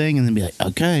with the thing, and then be like,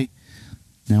 okay,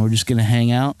 now we're just gonna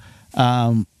hang out.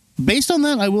 Based on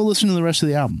that, I will listen to the rest of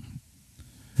the album.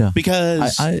 Yeah,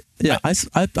 because I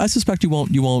suspect you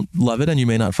won't love it, and you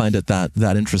may not find it that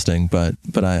interesting. But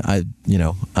I'll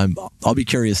be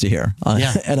curious to hear.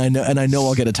 And I know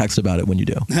I'll get a text about it when you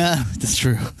do. That's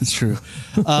true.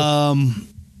 Well,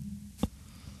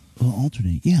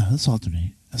 alternate. Yeah, let's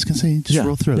alternate. I was gonna say just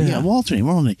roll through. Yeah, we'll alternate.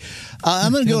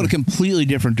 I'm gonna go in a completely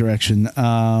different direction.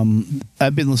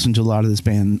 I've been listening to a lot of this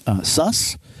band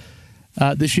Sus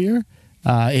this year.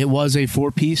 It was a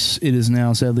 4-piece. It is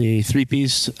now sadly a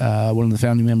 3-piece. One of the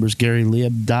founding members, Gary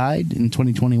Lieb, died in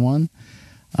 2021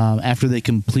 after they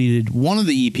completed one of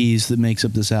the EPs that makes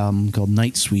up this album called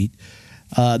Night Suite.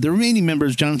 The remaining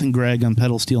members, Jonathan Gregg on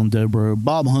pedal steel and dobro,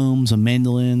 Bob Holmes on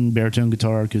mandolin, baritone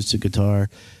guitar, acoustic guitar,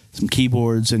 some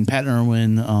keyboards, and Pat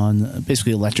Irwin on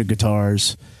basically electric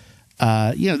guitars.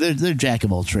 They're jack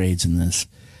of all trades in this.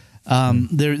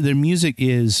 Their music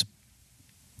is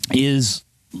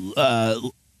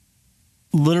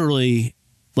literally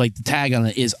like the tag on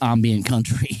it is ambient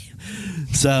country.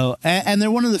 So, and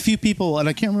they're one of the few people, and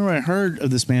I can't remember where I heard of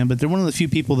this band, but they're one of the few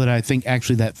people that I think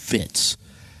actually that fits.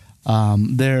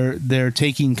 They're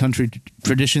taking country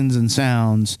traditions and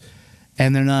sounds,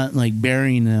 and they're not like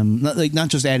burying them, not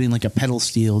just adding like a pedal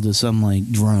steel to some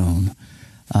like drone,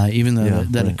 even though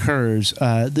that occurs.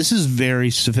 This is very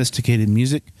sophisticated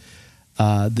music.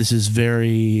 This is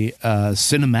very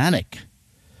cinematic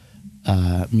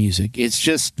music. It's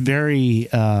just very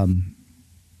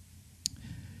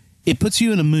it puts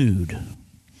you in a mood.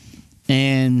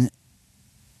 And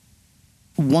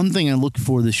one thing I looked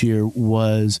for this year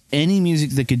was any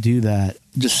music that could do that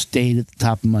just stayed at the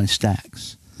top of my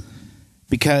stacks,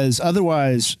 because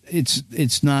otherwise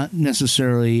it's not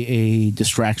necessarily a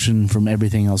distraction from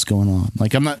everything else going on.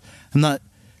 Like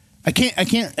I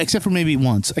can't except for maybe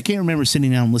once, I can't remember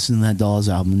sitting down and listening to that Dawes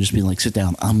album and just being like, sit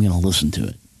down, I'm going to listen to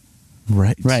it.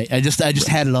 Right. I just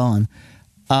had it on.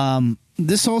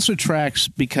 This also tracks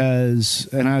because,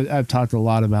 and I've talked a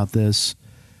lot about this,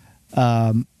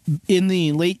 in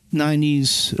the late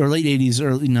 90s or late 80s,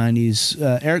 early 90s,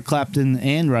 Eric Clapton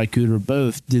and Ry Cooder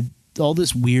both did all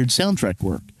this weird soundtrack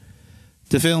work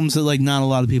to films that like not a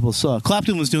lot of people saw.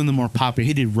 Clapton was doing the more popular.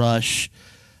 He did Rush.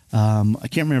 I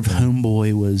can't remember if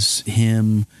Homeboy was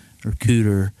him or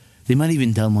Cooder. They might have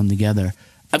even done one together.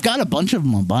 I've got a bunch of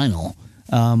them on vinyl.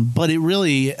 But it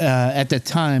really, at that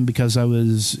time, because I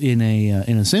was in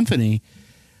a symphony,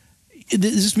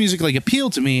 this music like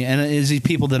appealed to me, and as these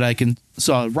people that I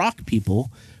saw rock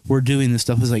people were doing this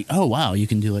stuff, I was like, oh wow, you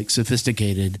can do like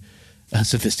sophisticated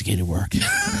work.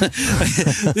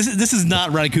 This is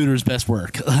not Ry Cooder's best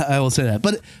work, I will say that,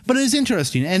 but it was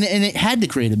interesting, and it had to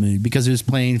create a mood because it was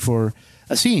playing for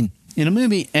a scene in a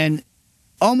movie, and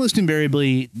almost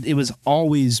invariably, it was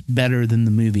always better than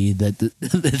the movie that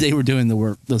they were doing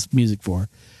the music for.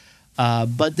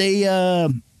 But they,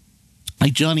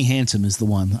 like Johnny Handsome is the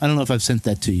one. I don't know if I've sent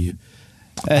that to you.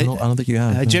 I don't think you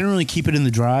have. I generally keep it in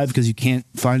the drive because you can't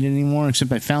find it anymore,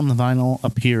 except I found the vinyl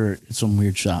up here at some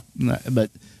weird shop. But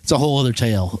it's a whole other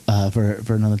tale for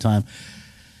another time.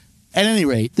 At any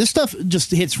rate, this stuff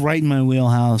just hits right in my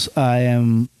wheelhouse. I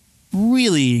am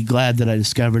really glad that I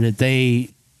discovered it. They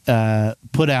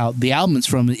put out the album it's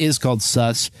from is called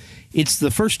Sus. It's the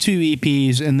first 2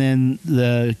 EPs and then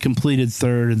the completed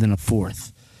third and then a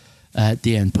fourth at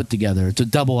the end put together. It's a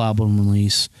double album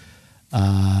release,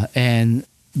 and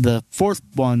the fourth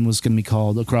one was going to be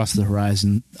called Across the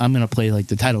Horizon. I'm going to play like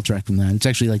the title track from that. It's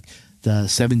actually like the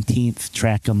 17th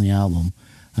track on the album,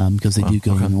 because they do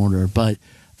go in order. But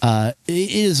it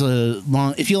is a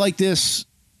long. If you like this,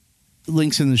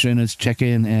 links in the show notes. Check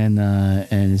in, and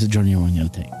it's a journey you're going to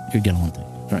take. You're going to want to take.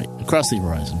 All right, Across the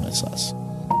Horizon by Sus.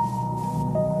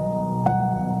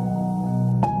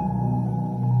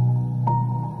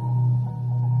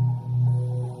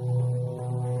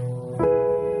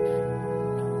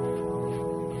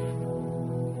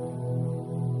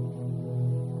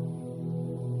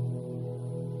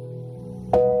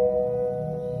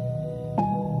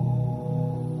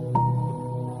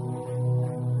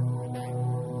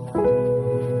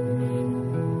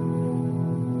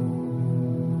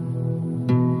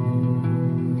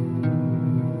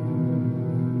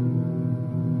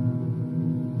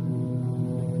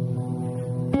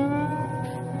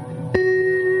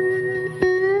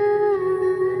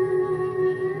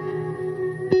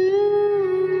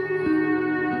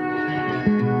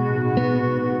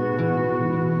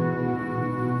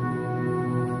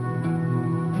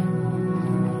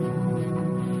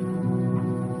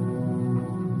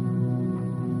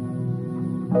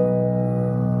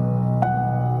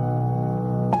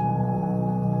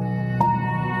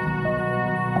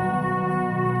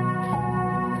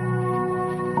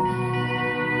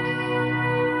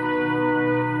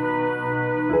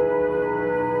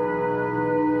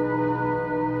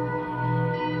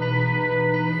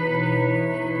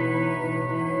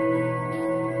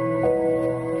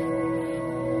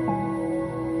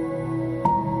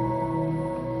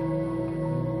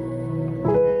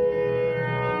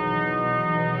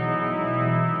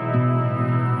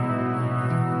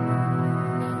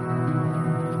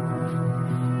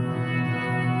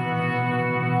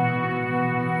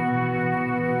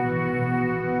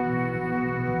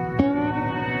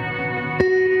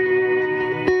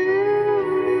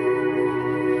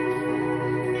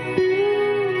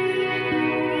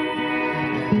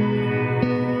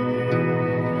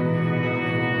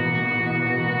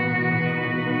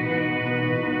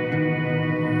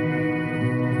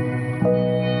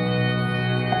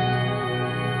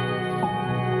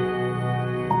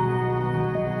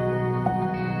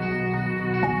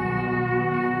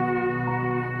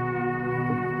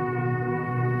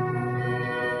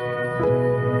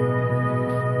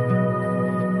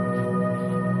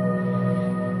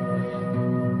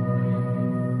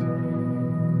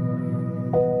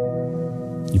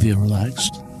 You feel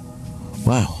relaxed?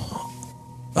 Wow.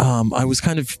 I was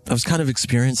kind of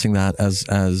experiencing that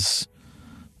as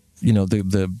you know,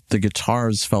 the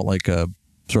guitars felt like a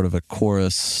sort of a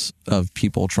chorus of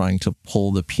people trying to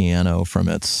pull the piano from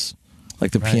its,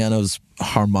 like the Right. piano's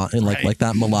harmonic, Right. like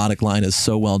that melodic line is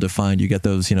so well defined. You get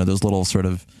those, you know, those little sort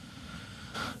of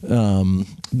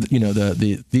you know,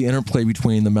 the interplay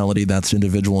between the melody that's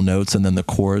individual notes and then the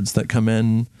chords that come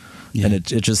in. Yeah. And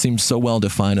it just seems so well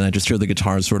defined, and I just hear the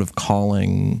guitars sort of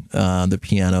calling the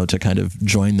piano to kind of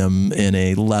join them in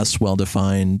a less well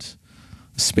defined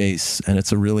space, and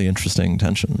it's a really interesting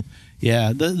tension.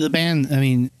 Yeah, the band, I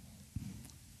mean,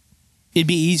 it'd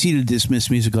be easy to dismiss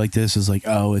music like this as like,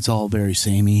 oh, it's all very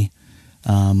samey.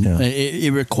 Yeah.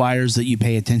 It requires that you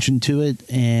pay attention to it,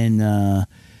 and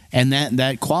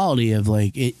that quality of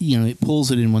like it, you know, it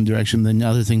pulls it in one direction, then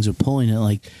other things are pulling it.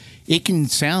 Like it can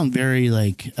sound very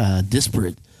like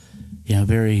disparate, you know,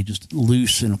 very just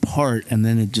loose and apart, and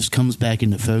then it just comes back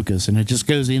into focus, and it just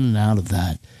goes in and out of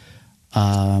that.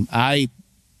 I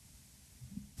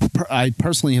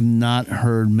personally have not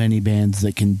heard many bands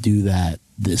that can do that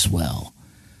this well.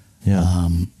 Yeah.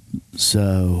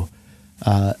 So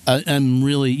I'm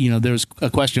really, you know, there was a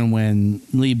question when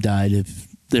Lieb died if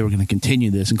they were going to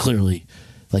continue this, and clearly,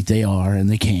 like they are, and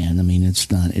they can. I mean, it's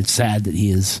sad that he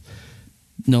is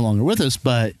no longer with us,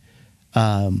 but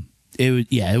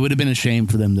it would have been a shame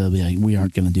for them to be like, we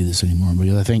aren't going to do this anymore,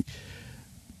 because I think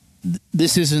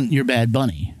this isn't your Bad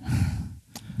Bunny.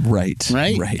 Right.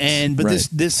 But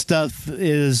this stuff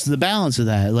is the balance of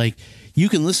that. Like, you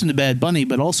can listen to Bad Bunny,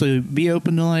 but also be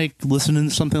open to like listening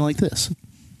to something like this.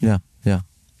 Yeah.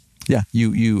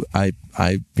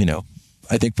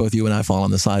 I think both you and I fall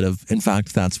on the side of, in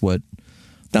fact, that's what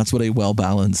a well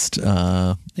balanced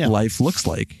life looks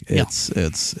like.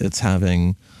 It's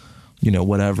having, you know,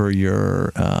 whatever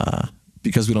your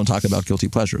because we don't talk about guilty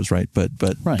pleasures, right? But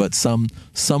some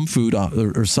food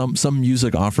or some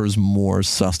music offers more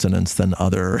sustenance than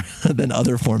other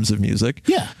forms of music.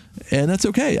 Yeah. And that's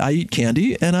okay. I eat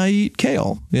candy and I eat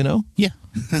kale, you know? Yeah.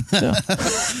 Yeah.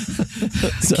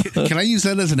 Can I use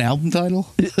that as an album title?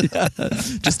 Yeah.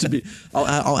 Just to be,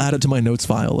 I'll add it to my notes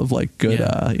file of like good,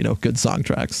 good song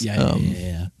tracks.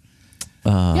 Yeah.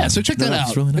 So check that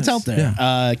out. Really nice. It's out there.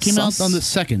 Yeah. Came out on the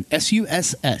 2nd.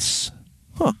 SUSS.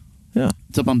 Huh. Yeah.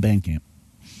 It's up on Bandcamp.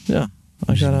 Yeah.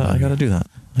 I gotta do that.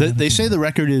 They say the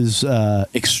record is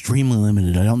extremely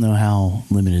limited. I don't know how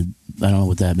limited. I don't know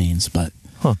what that means, but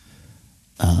huh.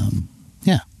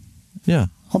 Yeah. Yeah.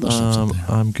 All those stuff's up there.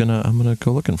 I'm gonna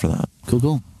go looking for that.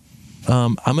 Cool.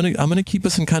 I'm gonna keep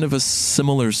us in kind of a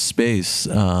similar space.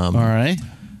 All right.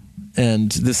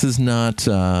 And this is not.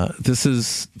 This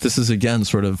is again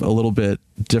sort of a little bit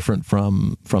different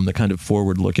from the kind of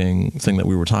forward-looking thing that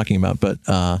we were talking about. But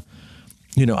I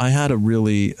had a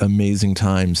really amazing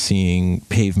time seeing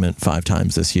Pavement 5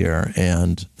 times this year,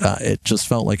 and it just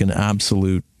felt like an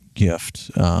absolute gift.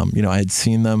 I had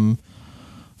seen them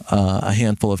a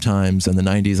handful of times in the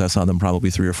 90s. I saw them probably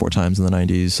 3 or 4 times in the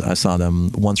 90s. I saw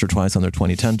them once or twice on their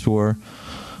 2010 tour.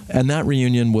 And that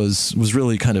reunion was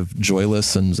really kind of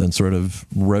joyless and sort of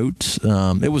rote.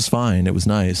 It was fine. It was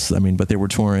nice. I mean, but they were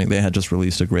touring. They had just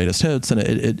released a greatest hits, and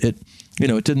it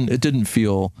didn't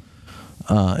feel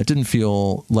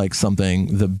like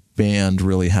something the band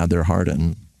really had their heart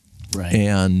in. Right.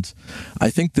 And I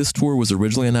think this tour was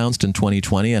originally announced in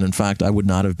 2020, and in fact, I would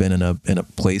not have been in a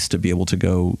place to be able to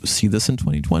go see this in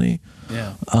 2020.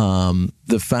 Yeah.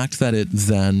 The fact that it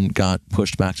then got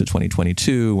pushed back to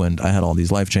 2022, and I had all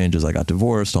these life changes, I got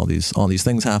divorced, all these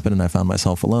things happened, and I found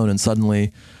myself alone. And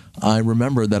suddenly, I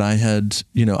remembered that I had,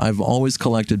 I've always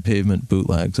collected Pavement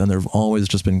bootlegs, and there have always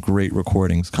just been great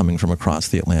recordings coming from across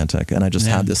the Atlantic. And I just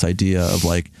had this idea of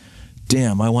like,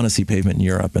 damn, I want to see Pavement in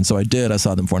Europe. And so I did. I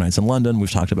saw them 4 nights in London.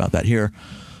 We've talked about that here.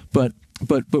 But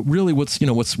really what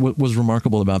was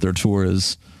remarkable about their tour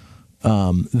is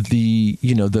the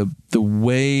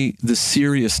way, the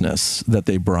seriousness that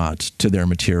they brought to their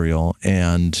material,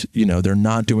 and they're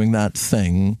not doing that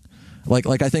thing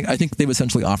like I think they've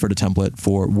essentially offered a template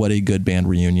for what a good band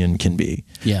reunion can be.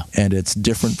 Yeah. And it's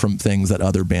different from things that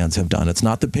other bands have done. It's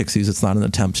not the Pixies. It's not an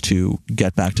attempt to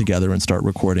get back together and start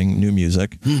recording new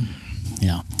music.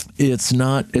 Yeah. It's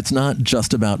not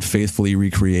just about faithfully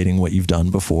recreating what you've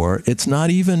done before. It's not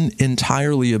even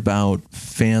entirely about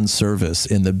fan service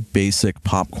in the basic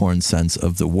popcorn sense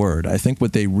of the word. I think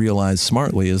what they realized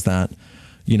smartly is that,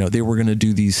 they were going to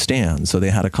do these stands. So they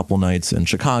had a couple nights in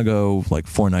Chicago, like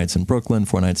 4 nights in Brooklyn,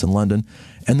 4 nights in London,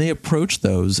 and they approached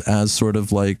those as sort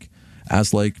of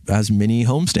as mini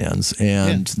homestands.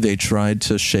 And they tried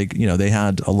to shake, they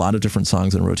had a lot of different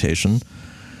songs in rotation.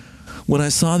 When I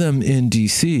saw them in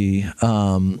DC,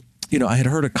 I had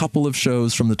heard a couple of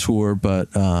shows from the tour, but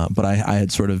I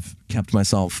had sort of kept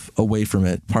myself away from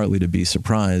it, partly to be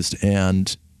surprised.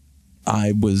 And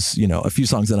I was, a few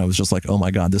songs in, I was just like, oh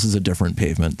my God, this is a different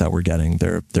Pavement that we're getting.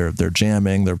 They're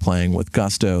jamming, they're playing with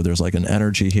gusto. There's like an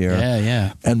energy here.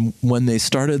 Yeah. And when they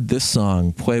started this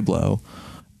song, Pueblo,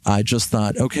 I just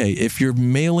thought, okay, if you're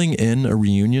mailing in a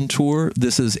reunion tour,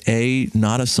 this is A,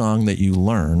 not a song that you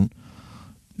learn.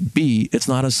 B, it's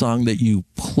not a song that you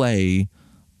play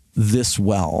this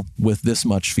well with this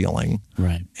much feeling.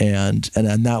 Right. And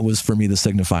that was for me the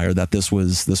signifier that this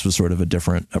was sort of a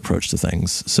different approach to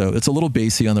things. So it's a little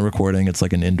bassy on the recording. It's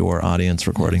like an indoor audience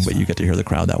recording, but you get to hear the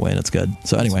crowd that way, and it's good.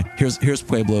 So anyway, here's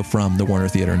Pueblo from the Warner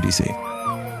Theater in DC.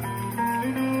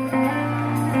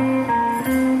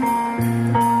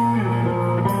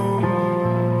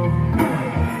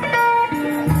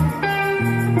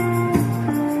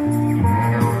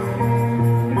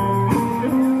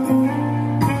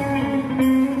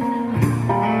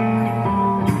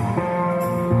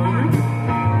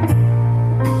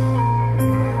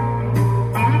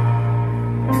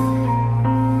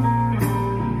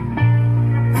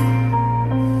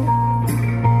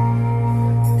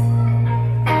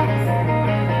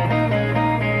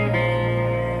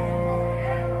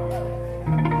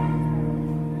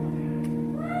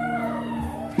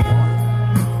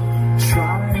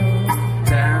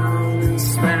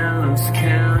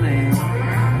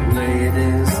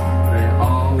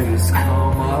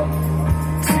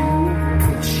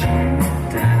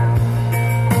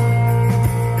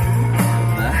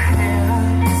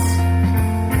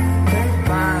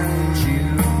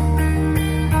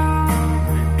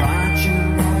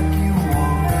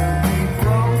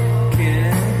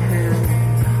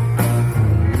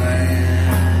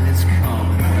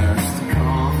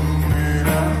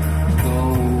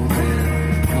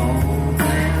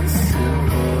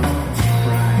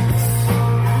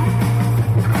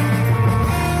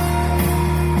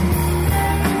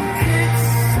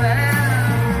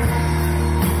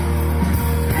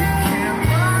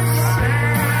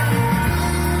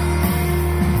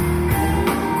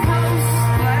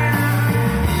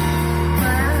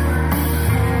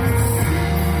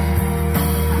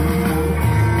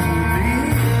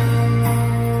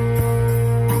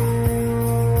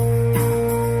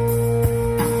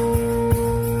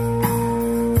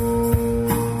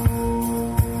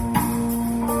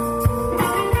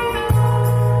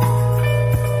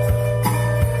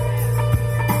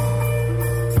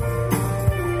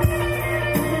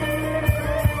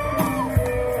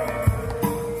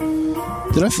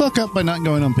 Did I fuck up by not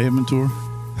going on Pavement tour?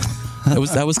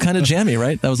 That was kind of jammy,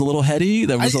 right? That was a little heady.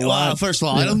 There was a lot. Well, first of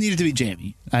all, I don't need it to be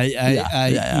jammy.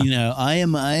 Yeah. You know, I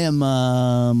am. I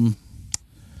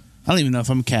don't even know if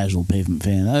I'm a casual Pavement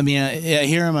fan. I mean, I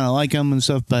hear them and I like them and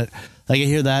stuff, but like I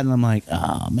hear that and I'm like,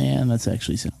 oh man, that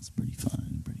actually sounds pretty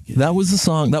fun, pretty good. That was a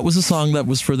song. That was a song that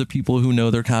was for the people who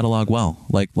know their catalog well.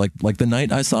 Like the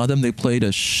night I saw them, they played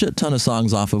a shit ton of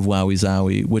songs off of Wowie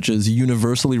Zowie, which is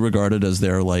universally regarded as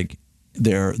their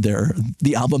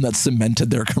the album that cemented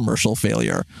their commercial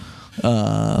failure.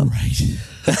 Right.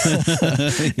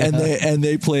 And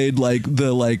they played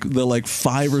the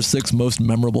 5 or 6 most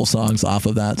memorable songs off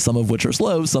of that, some of which are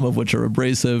slow, some of which are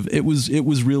abrasive. It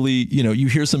was really, you know, you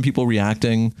hear some people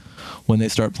reacting when they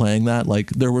start playing that.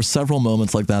 Like there were several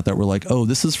moments like that were like, oh,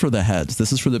 this is for the heads.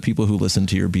 This is for the people who listen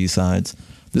to your B-sides.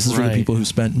 This is for the people who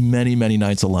spent many, many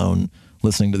nights alone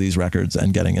listening to these records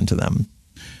and getting into them.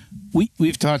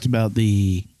 We've talked about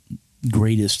the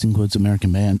greatest, in quotes,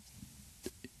 American band.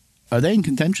 Are they in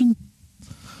contention?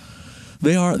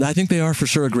 They are. I think they are for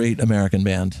sure a great American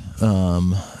band.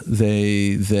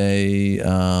 They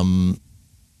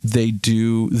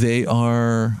do. They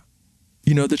are.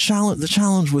 You know, the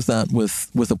challenge with that,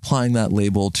 with applying that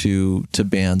label to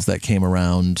bands that came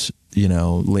around, you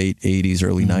know, late 80s,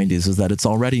 early 90s, is that it's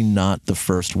already not the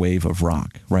first wave of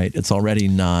rock, right? It's already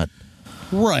not.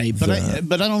 Right, but I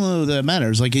don't know that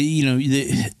matters. Like, you know,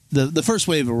 the first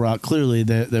wave of rock, clearly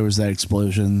there was that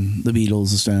explosion, the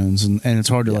Beatles, the Stones, and it's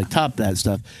hard to like top that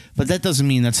stuff. But that doesn't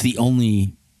mean that's the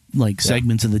only like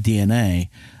segments of the DNA.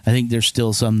 I think there's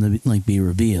still some to like be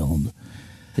revealed.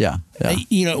 Yeah.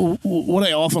 You know, what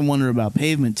I often wonder about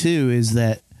Pavement too is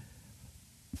that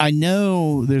I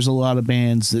know there's a lot of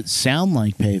bands that sound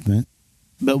like Pavement,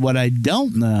 but what I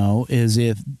don't know is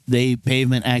if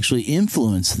Pavement actually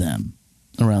influenced them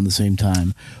around the same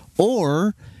time,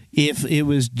 or if it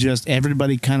was just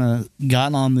everybody kind of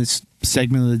got on this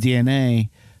segment of the DNA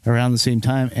around the same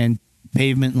time, and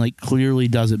Pavement like clearly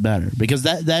does it better, because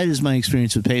that is my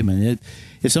experience with Pavement.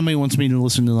 If somebody wants me to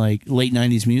listen to like late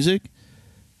 90s music,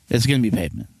 it's going to be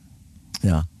Pavement.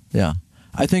 Yeah.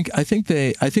 I think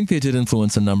they did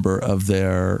influence a number of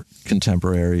their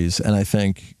contemporaries, and I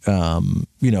think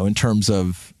you know, in terms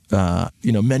of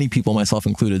you know, many people, myself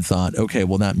included, thought, okay,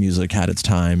 well, that music had its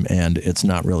time and it's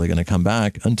not really going to come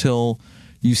back, until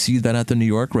you see that at the New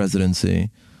York residency.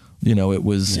 You know, it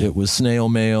was Snail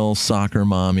Mail, Soccer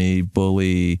Mommy,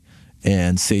 Bully,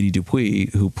 and Sadie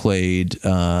Dupuis who played.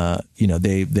 You know,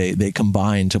 they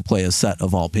combined to play a set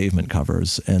of all Pavement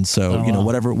covers, and so you know,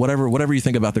 whatever you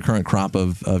think about the current crop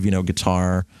of you know,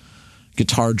 guitar-driven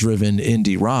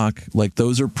indie rock, like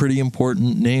those are pretty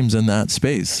important names in that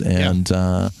space, and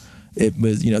it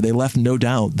was, you know, they left no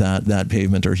doubt that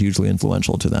Pavement are hugely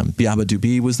influential to them. Biaba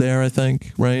Dubi was there, I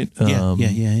think, right? Yeah.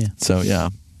 So yeah.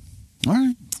 All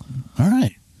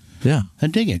right. Yeah, I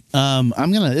dig it.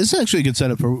 This is actually a good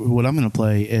setup for what I'm gonna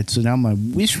play. It's an album I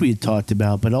wish we had talked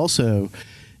about, but also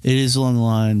it is along the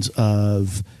lines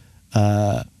of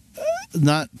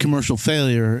not commercial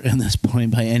failure at this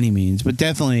point by any means, but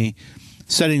definitely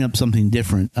setting up something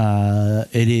different.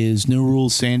 It is No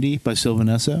Rules Sandy by Sylvan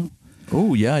Esso.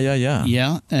 Oh, yeah.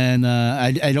 Yeah, and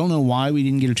I don't know why we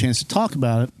didn't get a chance to talk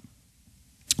about it.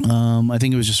 I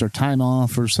think it was just our time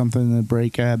off or something, the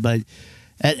break. But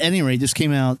at any rate, this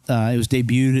came out, it was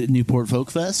debuted at Newport Folk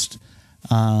Fest.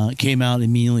 Came out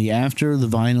immediately after. The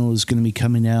vinyl is going to be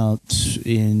coming out at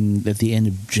the end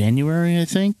of January, I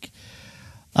think.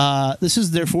 This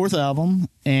is their 4th album,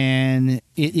 and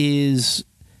it is,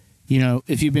 you know,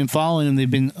 if you've been following them, they've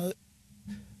been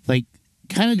like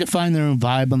kind of defined their own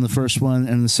vibe on the first one,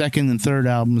 and the second and third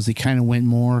albums they kind of went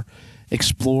more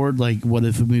explored, like what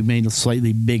if we made a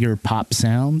slightly bigger pop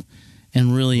sound,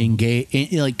 and really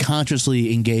engage, like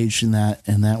consciously engaged in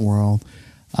that world.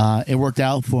 It worked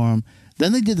out for them.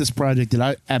 Then they did this project that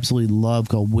I absolutely love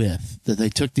called With, that they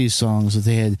took these songs that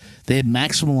they had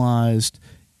maximalized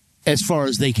as far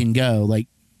as they can go. Like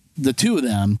the two of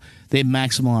them, they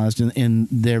maximalized in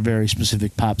their very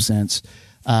specific pop sense.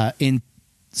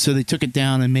 So they took it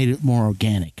down and made it more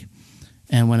organic,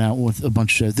 and went out with a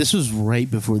bunch of shows. This was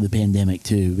right before the pandemic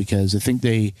too, because I think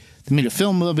they made a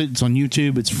film of it. It's on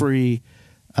YouTube. It's free.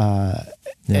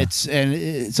 It's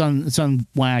on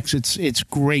Wax. It's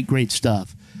great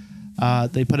stuff.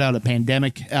 They put out a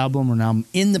pandemic album, or now I'm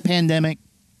in the pandemic.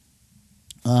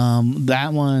 That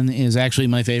one is actually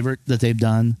my favorite that they've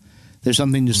done. There's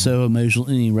something just so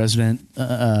emotionally resonant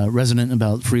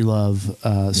about free love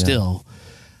still.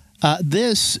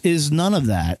 This is none of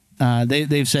that.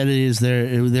 They've said it is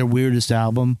their weirdest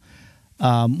album.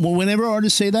 Whenever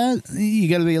artists say that, you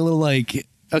got to be a little like,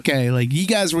 okay, like you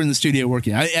guys were in the studio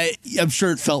working. I'm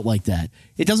sure it felt like that.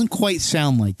 It doesn't quite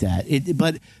sound like that.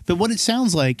 But what it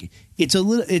sounds like,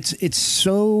 it's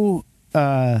so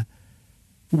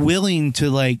willing to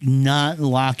like not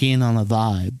lock in on a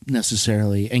vibe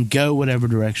necessarily and go whatever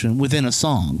direction within a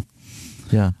song.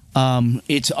 Yeah.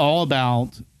 It's all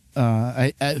about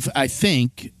I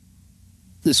think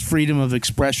this freedom of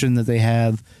expression that they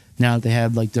have now that they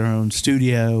have like their own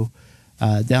studio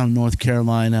down in North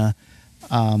Carolina.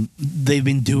 They've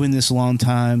been doing this a long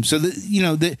time, so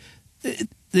that,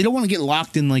 they don't want to get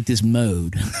locked in like this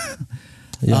mode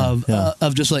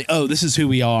of just like, oh, this is who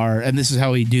we are and this is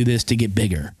how we do this to get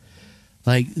bigger.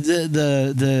 Like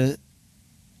the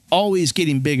always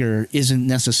getting bigger isn't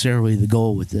necessarily the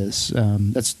goal with this.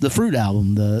 That's the Fruit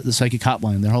album, the Psychic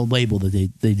Hotline, their whole label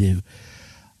that they do.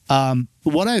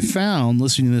 What I've found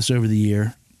listening to this over the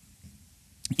year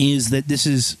is that this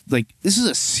is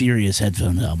a serious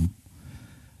headphone album.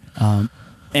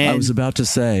 And I was about to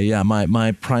say,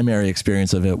 my primary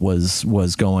experience of it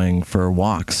was going for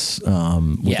walks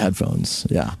with headphones.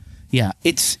 Yeah. Yeah.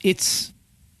 It's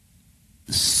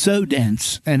so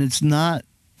dense, and it's not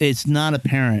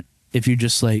apparent if you're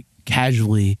just like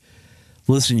casually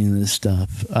listening to this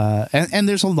stuff. And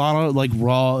there's a lot of like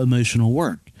raw emotional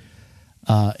work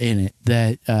in it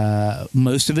that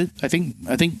most of it I think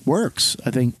works.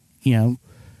 I think,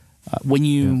 when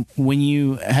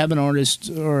you have an artist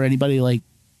or anybody like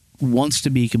wants to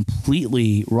be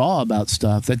completely raw about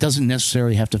stuff, that doesn't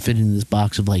necessarily have to fit into this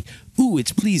box of like, ooh,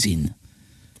 it's pleasing.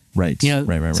 Right.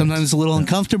 Right. Sometimes it's a little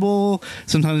uncomfortable.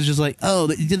 Sometimes it's just like, oh,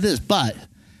 you did this. But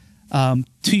to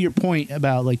your point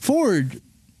about like forward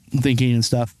thinking and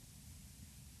stuff,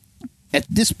 at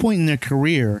this point in their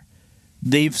career,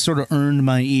 they've sort of earned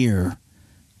my ear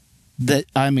that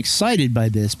I'm excited by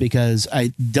this, because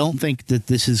I don't think that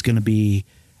this is going to be.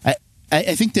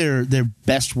 I think their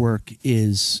best work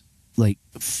is like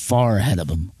far ahead of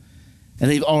them,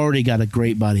 and they've already got a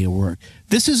great body of work.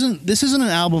 This isn't an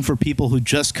album for people who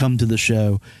just come to the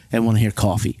show and want to hear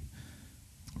Coffee,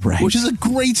 right? Which is a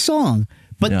great song,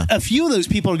 but a few of those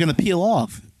people are going to peel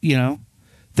off.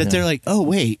 They're like, oh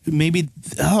wait, maybe,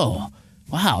 oh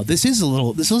wow, this is a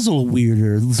little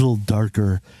weirder, a little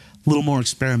darker, a little more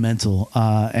experimental,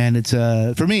 and it's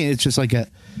for me, it's just like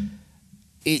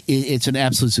it's an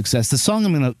absolute success. The song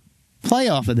I'm going to play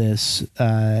off of this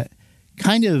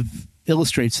kind of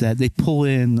illustrates that. They pull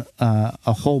in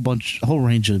a whole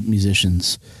range of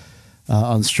musicians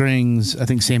on strings. I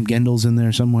think Sam Gendel's in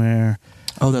there somewhere.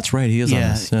 Oh, that's right. He is on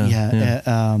this.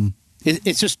 Yeah.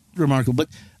 It's just remarkable. But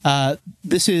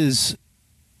this is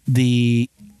the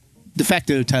de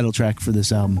facto title track for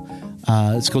this album.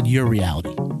 It's called Your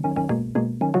Reality.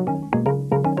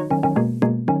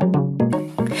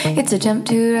 It's a jump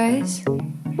to rise,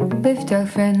 lift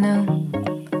off right now.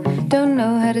 Don't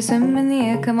know how to swim in the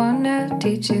air, come on now,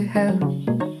 teach you how.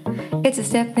 It's a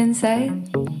step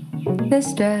inside the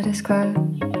status quo.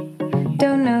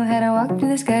 Don't know how to walk through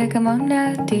the sky, come on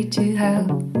now, teach you how.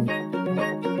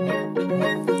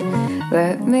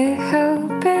 Let me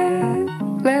help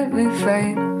it, let me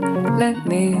fight, let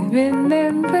me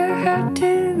remember how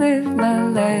to live my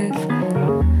life.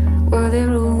 Were the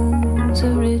rules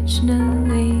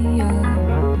originally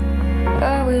yours?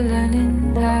 Are we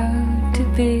learning how to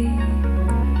be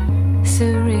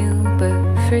surreal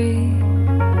but free?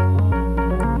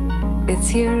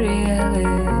 It's your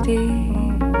reality.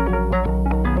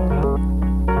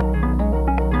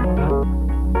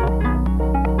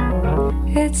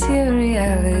 It's your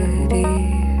reality.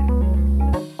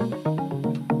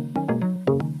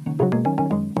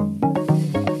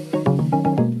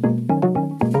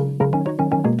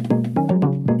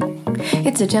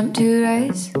 It's a jump to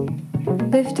rise,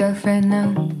 lift off right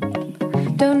now.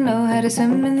 Don't know how to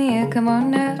swim in the air, come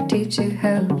on now, teach you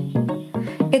how.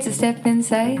 It's a step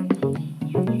inside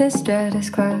the status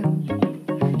quo.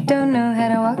 Don't know how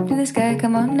to walk through the sky,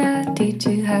 come on now, teach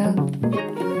you how.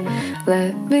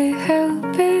 Let me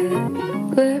help it,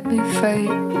 let me fight,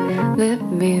 let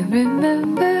me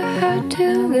remember how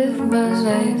to live my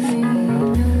life.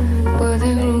 Were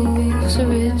the rules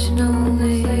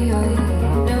originally yours?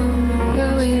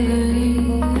 Are we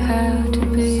learning how to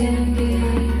be?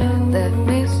 Let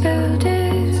me build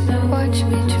it, watch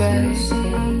me try.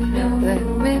 Let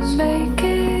me make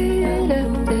it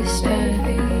up this time.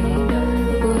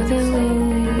 Were the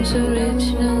rules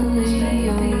originally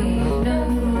yours?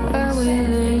 Are we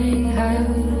learning how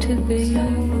to be?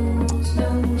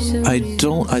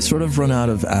 I sort of run out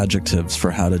of adjectives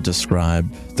for how to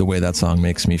describe the way that song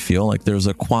makes me feel. Like there's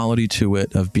a quality to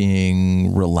it of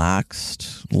being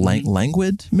relaxed,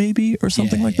 languid maybe, or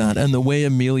something like that. And the way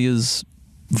Amelia's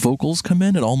vocals come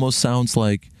in, it almost sounds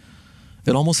like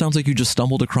you just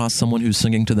stumbled across someone who's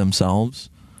singing to themselves,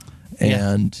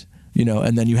 and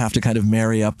and then you have to kind of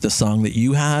marry up the song that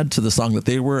you had to the song that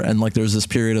they were, and like there's this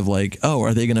period of like, oh,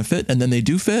 are they going to fit? And then they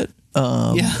do fit.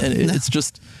 And it's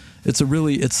just,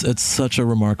 it's such a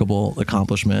remarkable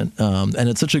accomplishment, and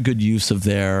it's such a good use of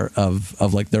their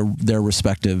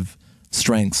respective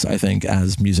strengths. I think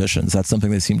as musicians, that's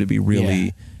something they seem to be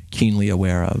really keenly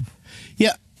aware of.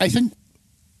 Yeah, I think.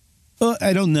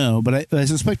 I don't know, but I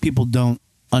suspect people don't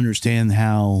understand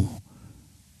how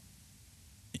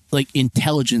like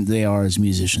intelligent they are as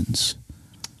musicians.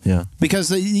 Yeah, because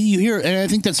you hear, and I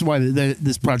think that's why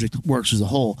this project works as a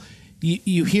whole.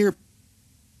 You hear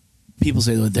people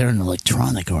say that they're an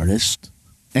electronic artist,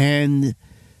 and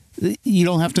you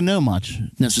don't have to know much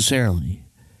necessarily.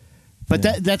 But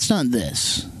that's not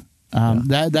this.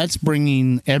 That's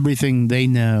bringing everything they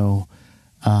know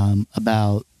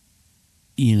about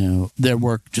their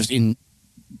work just in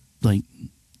like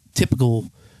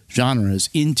typical genres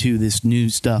into this new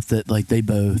stuff that like they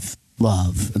both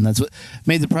love, and that's what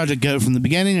made the project go from the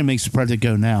beginning and makes the project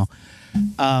go now.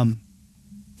 I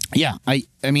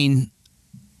mean,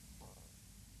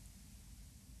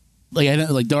 like I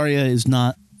know like Daria is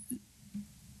not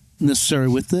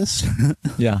necessarily with this.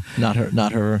 not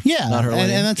her. Yeah, not her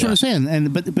and that's what I'm saying.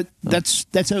 But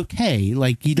that's okay.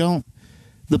 Like you don't.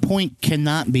 The point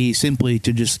cannot be simply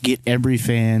to just get every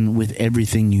fan with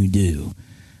everything you do.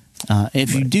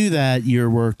 If you do that, your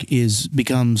work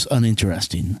becomes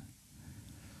uninteresting.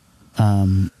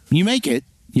 You make it.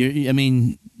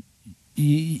 You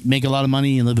make a lot of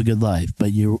money and live a good life,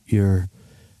 but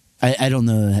I don't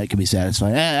know that can be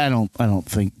satisfying. I don't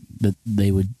think that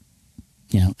they would,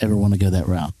 ever want to go that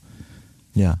route.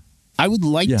 Yeah, I would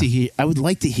like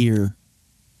to hear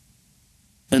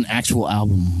an actual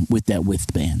album with that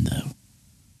Whiffed band, though.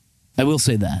 I will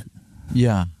say that.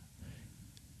 Yeah.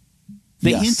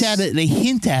 They hint at it. They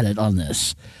hint at it on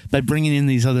this by bringing in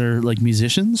these other like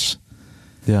musicians.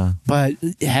 Yeah. But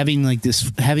having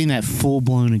that full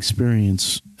blown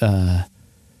experience,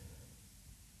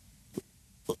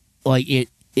 like it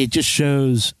just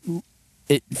shows.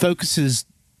 It focuses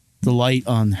the light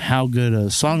on how good of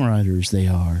songwriters they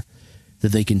are,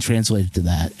 that they can translate it to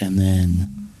that, and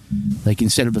then. Like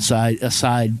instead of a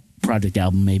side project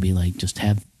album, maybe like just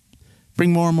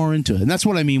bring more and more into it. And that's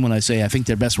what I mean when I say I think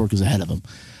their best work is ahead of them.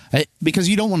 Because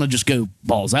you don't want to just go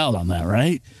balls out on that,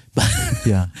 right?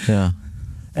 Yeah.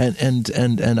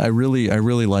 And I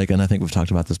really like, and I think we've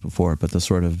talked about this before, but the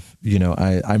sort of,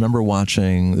 I remember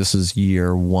watching, this is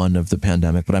year one of the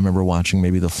pandemic, but I remember watching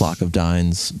maybe the Flock of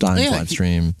Dines live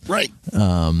stream. Right.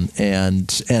 And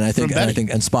I think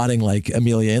and spotting like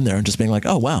Amelia in there and just being like,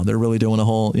 oh wow, they're really doing a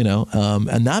whole,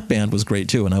 and that band was great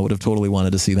too. And I would have totally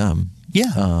wanted to see them.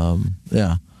 Yeah.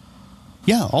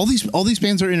 Yeah. All these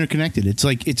bands are interconnected. It's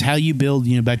like, it's how you build,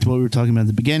 back to what we were talking about at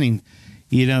the beginning.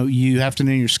 You have to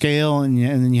know your scale, and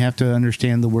then you have to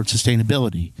understand the word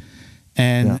sustainability,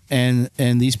 and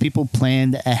these people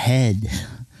planned ahead.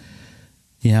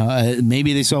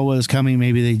 Maybe they saw what was coming,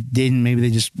 maybe they didn't, maybe they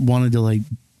just wanted to like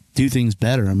do things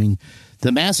better. I mean,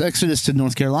 the mass exodus to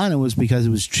North Carolina was because it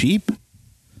was cheap.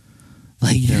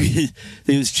 Like it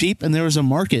was cheap, and there was a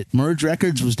market. Merge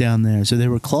Records was down there, so there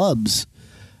were clubs,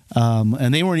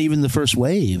 and they weren't even the first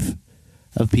wave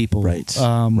of people. Right.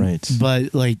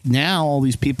 But like now all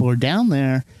these people are down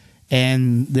there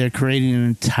and they're creating an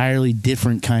entirely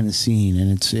different kind of scene.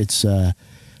 And it's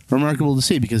remarkable to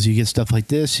see because you get stuff like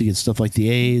this, you get stuff like the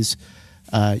A's,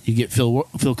 you get Phil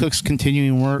Cook's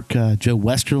continuing work, Joe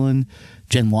Westerland,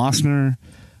 Jen Lossner.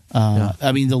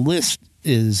 I mean, the list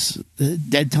is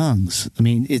Dead Tongues. I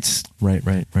mean, it's right.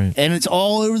 And it's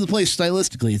all over the place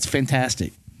stylistically. It's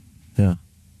fantastic. Yeah.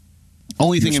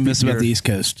 Only thing I miss about the East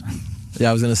Coast. Yeah,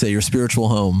 I was going to say your spiritual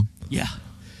home.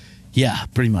 Yeah,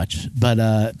 pretty much. But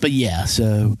yeah,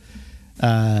 so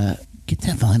get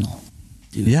that vinyl,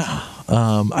 dude. Yeah,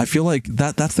 I feel like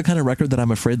that's the kind of record that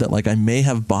I'm afraid that like I may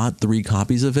have bought 3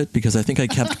 copies of it because I think I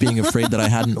kept being afraid that I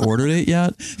hadn't ordered it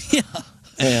yet. Yeah.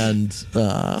 And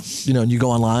and you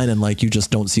go online and like you just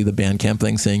don't see the Bandcamp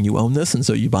thing saying you own this, and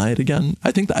so you buy it again.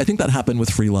 I think that happened with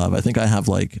Free Love. I think I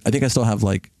still have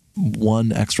like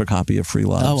 1 extra copy of Free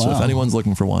Love. Oh, wow. So if anyone's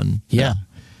looking for one, yeah.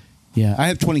 I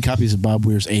have 20 copies of Bob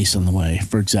Weir's Ace on the way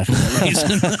for exactly that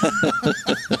reason.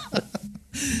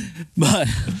 But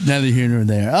neither here nor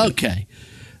there. Okay,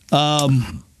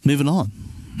 moving on.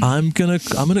 I'm gonna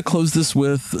close this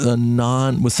with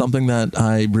something that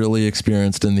I really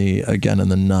experienced in the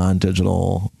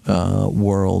non-digital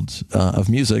world of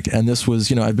music, and this was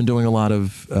I've been doing a lot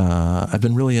of I've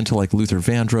been really into like Luther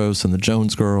Vandross and the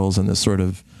Jones Girls and this sort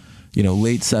of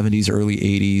late 70s, early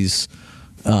 80s,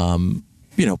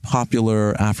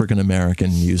 popular African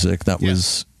American music that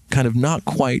was kind of not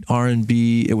quite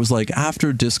R&B. It was like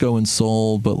after disco and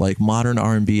soul, but like modern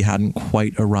R&B hadn't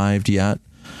quite arrived yet.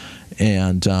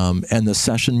 And the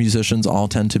session musicians all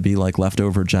tend to be like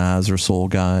leftover jazz or soul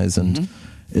guys, and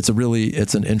it's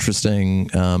an interesting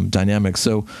dynamic.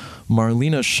 So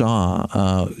Marlena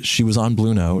Shaw, she was on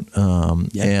Blue Note,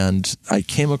 and I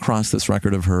came across this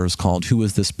record of hers called "Who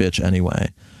Is This Bitch Anyway?"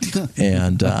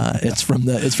 And it's from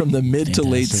the mid to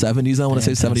late 70s. I want to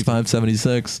say 75,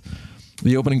 76.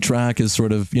 The opening track is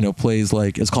sort of, plays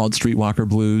like, it's called Streetwalker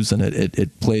Blues, and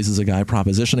it plays as a guy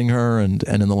propositioning her, and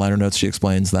in the liner notes she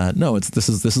explains that no, this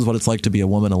is what it's like to be a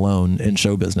woman alone in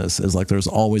show business. Is like there's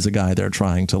always a guy there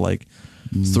trying to like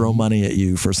throw money at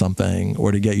you for something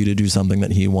or to get you to do something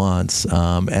that he wants,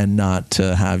 and not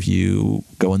to have you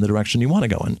go in the direction you want to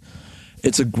go in.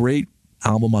 It's a great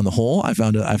album on the whole. I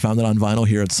found it on vinyl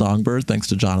here at Songbird, thanks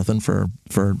to Jonathan for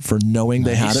knowing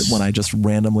they had it when I just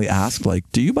randomly asked, like,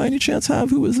 do you by any chance have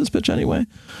Who Is This Bitch Anyway?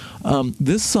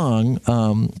 This song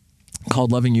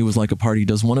called Loving You Was Like a Party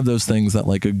does one of those things that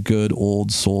like a good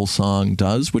old soul song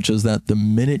does, which is that the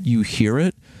minute you hear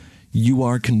it, you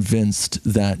are convinced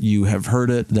that you have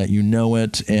heard it, that you know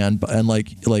it, and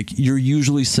like you're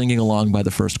usually singing along by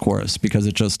the first chorus, because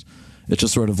it just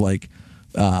sort of like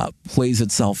plays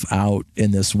itself out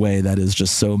in this way that is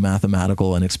just so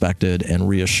mathematical and expected and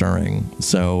reassuring.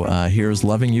 So here's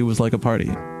Loving You Was Like a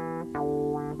Party.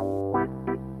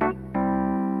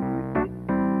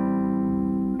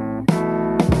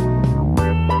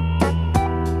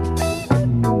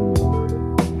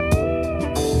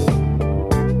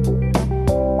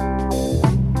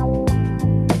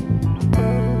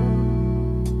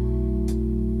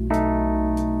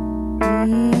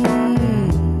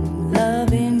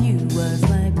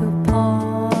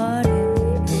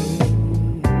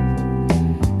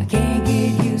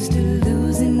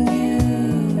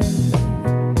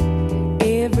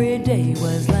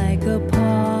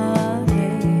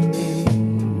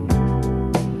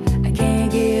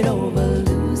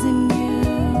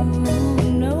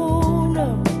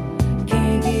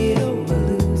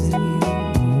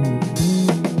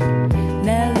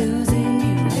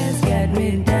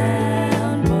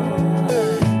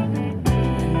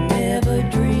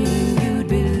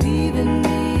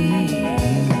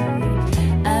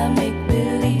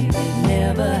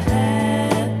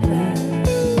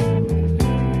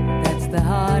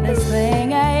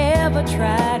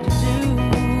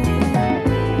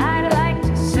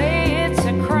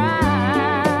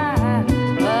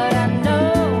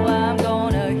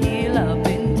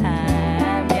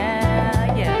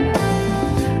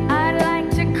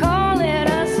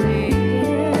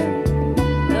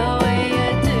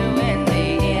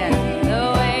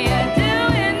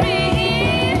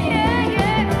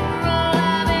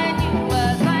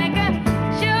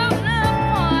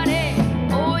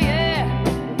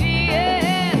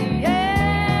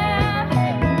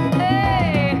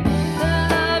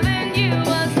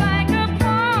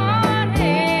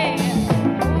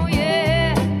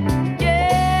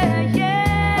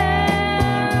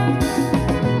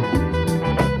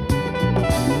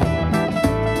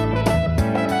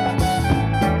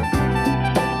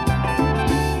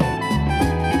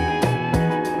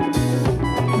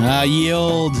 Ye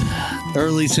old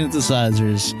early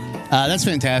synthesizers. That's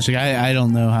fantastic. I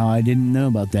don't know how I didn't know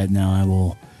about that. Now I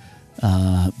will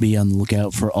be on the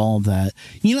lookout for all of that.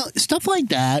 Stuff like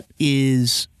that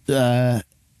is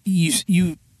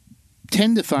you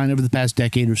tend to find over the past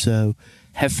decade or so,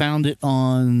 have found it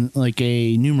on like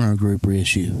a Numero Group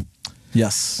reissue.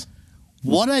 Yes.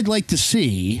 What I'd like to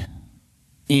see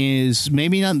is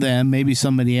maybe not them, maybe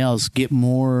somebody else get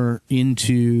more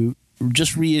into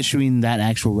just reissuing that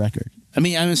actual record. I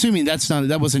mean, I'm assuming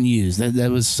that wasn't used.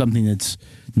 That was something that's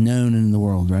known in the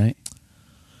world, right?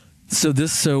 So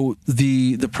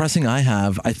the pressing I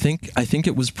have, I think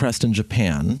it was pressed in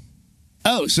Japan.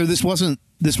 Oh, so this wasn't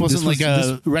like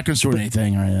a record store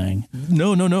thing or anything.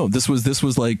 No. This was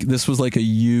like a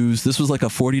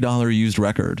 $40 used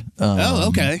record.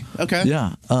 Okay.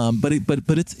 Yeah. But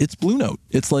it's Blue Note.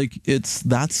 It's like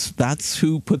that's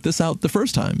who put this out the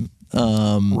first time.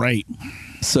 Right.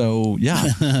 So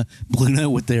yeah. Blue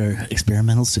Note with their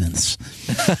experimental synths.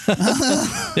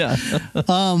 Yeah.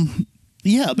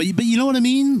 Yeah, but you know what I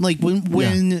mean? Like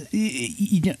when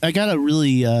I got a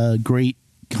really great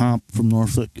comp from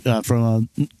Norfolk, from a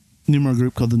Numero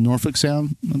Group called the Norfolk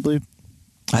Sound, I believe.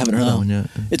 I haven't heard that one yet.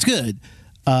 It's good,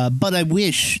 but I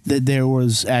wish that there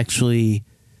was actually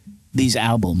these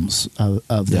albums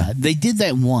of that. They did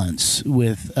that once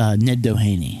with Ned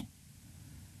Doheny.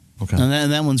 Okay.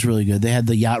 And that one's really good. They had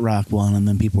the yacht rock one, and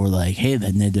then people were like, "Hey,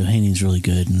 that Ned Doheny really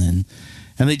good." And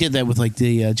they did that with like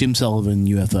the Jim Sullivan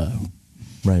UFO.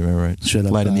 Right. Shut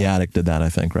up, Light in the Attic did that, I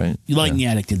think, right? Light in the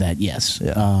Attic did that, yes.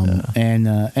 Yeah,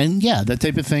 And yeah, that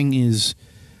type of thing is,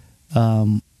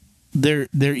 they're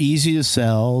easy to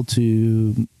sell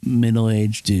to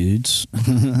middle-aged dudes.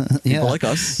 People like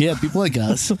us. Yeah, people like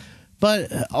us.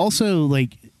 But also,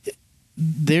 like,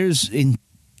 there's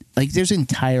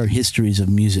entire histories of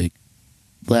music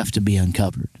left to be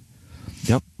uncovered.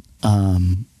 Yep.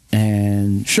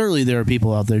 And surely there are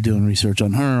people out there doing research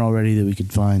on her already that we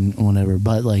could find or whatever.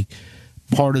 But like,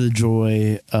 part of the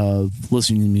joy of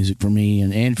listening to music for me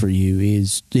and for you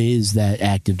is that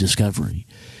active discovery,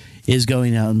 is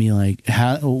going out and being like,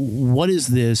 what is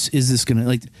this? Is this gonna,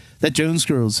 like that Jones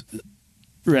Girls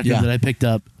record that I picked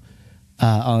up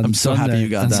on I'm so Sunday, happy you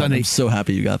got that. Sunday. I'm so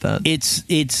happy you got that.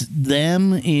 It's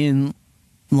them in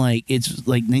like, it's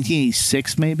like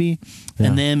 1986 maybe,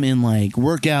 and them in like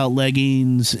workout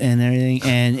leggings and everything,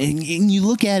 and you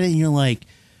look at it and you're like,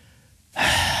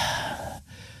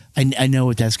 I know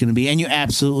what that's going to be, and you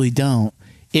absolutely don't.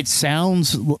 It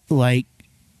sounds like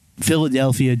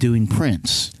Philadelphia doing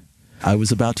Prince. I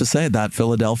was about to say that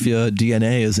Philadelphia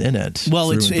DNA is in it. Well,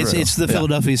 it's the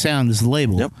Philadelphia sound is the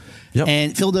label. Yep.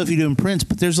 And Philadelphia doing Prince,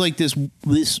 but there's like this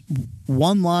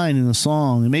one line in the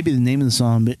song, and maybe the name of the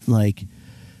song, but like,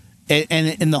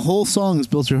 and the whole song is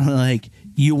built around like,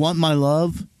 you want my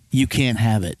love, you can't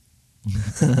have it.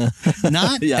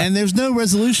 And there's no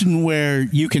resolution where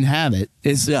you can have it.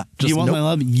 It's just you want my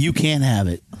love, you can't have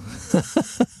it.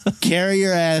 Carry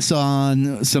your ass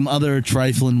on, some other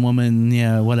trifling woman,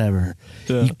 whatever.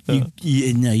 No,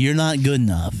 you're not good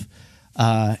enough.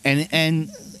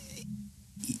 And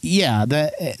yeah,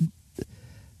 that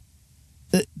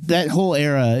whole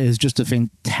era is just a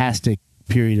fantastic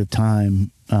period of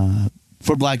time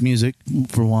for black music,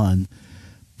 for one,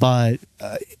 but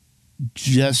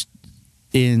just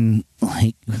in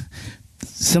like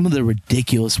some of the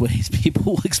ridiculous ways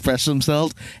people express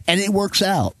themselves, and it works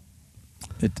out.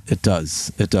 It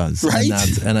does, right?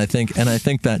 And I think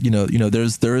that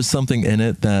there is something in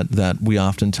it that we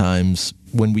oftentimes,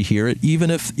 when we hear it, even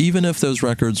if those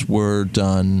records were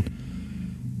done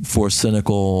for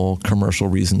cynical commercial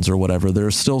reasons or whatever,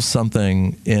 there's still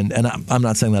something in, and I'm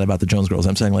not saying that about the Jones Girls.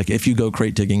 I'm saying, like, if you go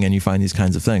crate digging and you find these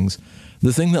kinds of things,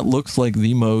 the thing that looks like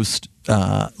the most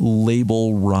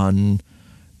label run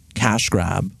cash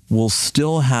grab will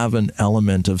still have an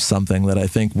element of something that I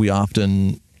think we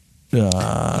often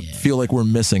feel like we're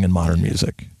missing in modern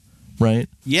music, right?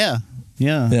 Yeah.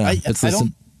 It's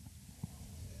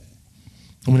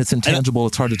intangible.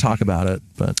 It's hard to talk about it,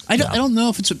 but I don't know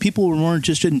if it's that people were more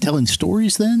interested in telling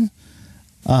stories then,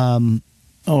 but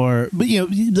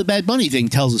the Bad Bunny thing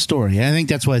tells a story, and I think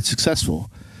that's why it's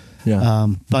successful. Yeah.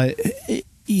 But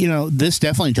this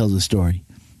definitely tells a story,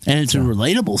 and it's a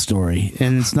relatable story,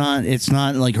 and it's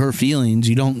not like her feelings.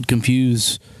 You don't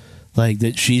confuse like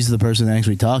that she's the person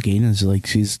actually talking. It's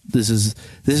like this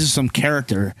is some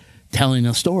character telling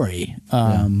a story.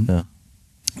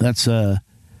 That's a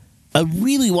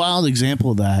really wild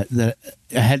example of that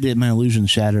I had to get my illusion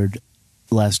shattered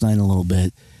last night a little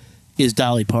bit, is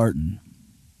Dolly Parton.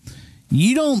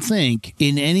 You don't think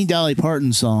in any Dolly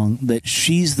Parton song that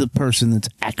she's the person that's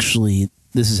actually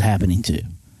this is happening to.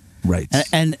 Right.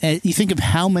 And you think of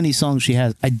how many songs she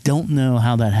has. I don't know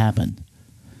how that happened.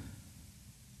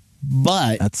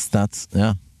 But that's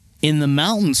in the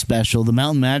Mountain special, the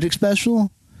Mountain Magic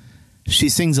special, she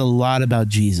sings a lot about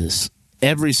Jesus.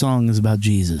 Every song is about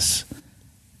Jesus.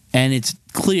 And it's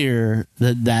clear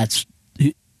that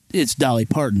it's Dolly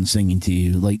Parton singing to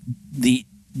you, like the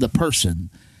person.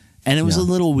 And it was a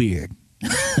little weird.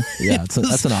 Yeah,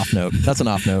 that's an off note. That's an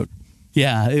off note.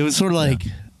 Yeah, it was sort of like,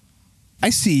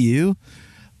 I see you.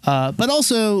 But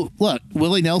also, look,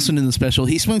 Willie Nelson in the special,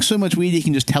 he smokes so much weed he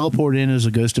can just teleport in as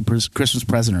a ghost of Christmas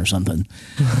present or something.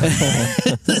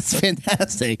 That's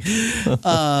fantastic.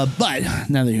 But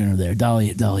now that you're there,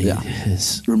 Dolly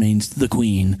remains the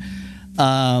queen.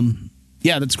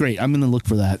 Yeah, that's great. I'm going to look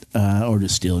for that or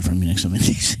just steal it from you next time in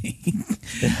DC.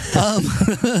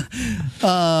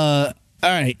 All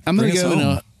right, I'm going to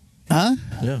go.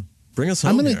 Yeah, bring us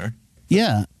home here.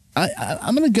 Yeah.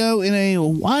 I'm going to go in a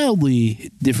wildly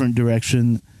different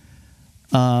direction,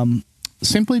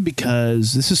 simply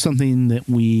because this is something that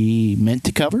we meant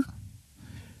to cover.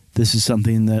 This is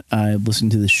something that I've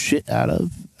listened to the shit out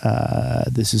of.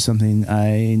 This is something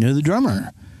I know the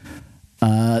drummer.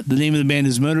 The name of the band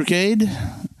is Motorcade.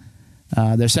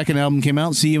 Their second album came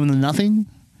out, See You in the Nothing.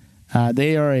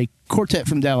 They are a quartet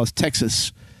from Dallas,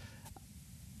 Texas.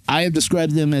 I have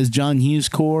described them as John Hughes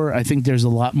core. I think there's a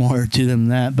lot more to them than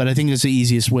that, but I think that's the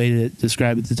easiest way to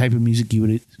describe it. The type of music you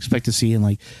would expect to see in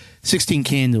like 16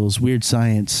 Candles, Weird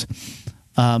Science,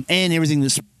 and everything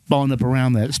that's spawned up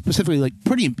around that. Specifically, like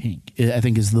Pretty in Pink, I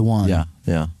think is the one. Yeah.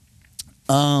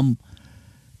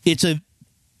 It's a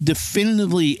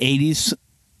definitively 80s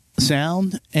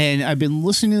sound, and I've been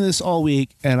listening to this all week,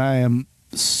 and I am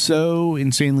so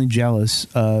insanely jealous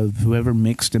of whoever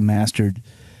mixed and mastered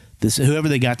this, whoever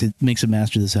they got to mix and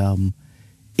master this album.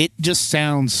 It just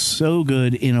sounds so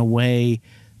good in a way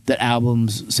that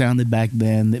albums sounded back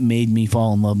then that made me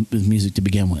fall in love with music to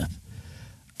begin with.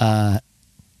 The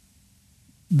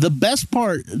best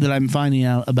part that I'm finding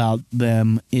out about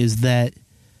them is that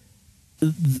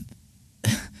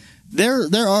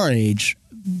they're our age,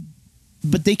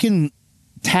 but they can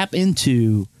tap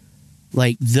into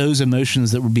like those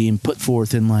emotions that were being put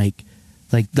forth in like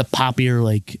the poppier,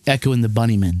 like Echo and the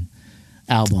Bunnymen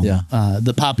album,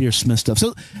 the poppier Smith stuff.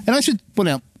 So, and I should point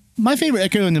out, my favorite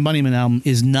Echo and the Bunnymen album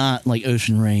is not like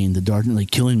Ocean Rain, The Dark,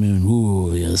 like Killing Moon,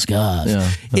 ooh, yeah, the skies. Yeah.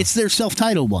 It's their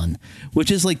self-titled one,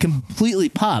 which is like completely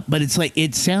pop, but it's like,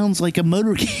 it sounds like a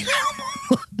Motorcade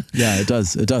album. Yeah, it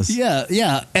does. It does.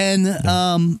 Yeah.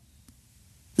 And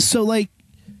so like,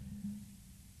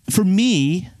 for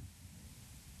me,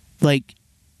 like,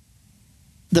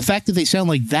 the fact that they sound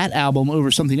like that album over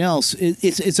something else,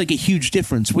 it's like a huge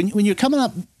difference. When you're coming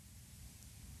up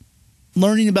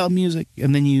learning about music,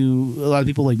 and then a lot of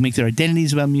people like make their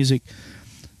identities about music,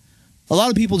 a lot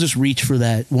of people just reach for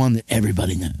that one that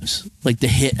everybody knows, like the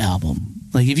hit album.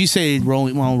 Like if you say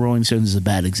Rolling Stones is a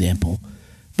bad example,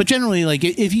 but generally, like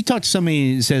if you talk to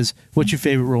somebody that says, what's your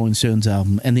favorite Rolling Stones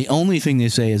album? And the only thing they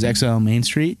say is Exile on Main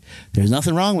Street, there's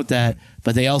nothing wrong with that,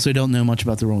 but they also don't know much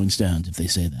about the Rolling Stones if they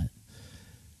say that.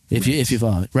 If you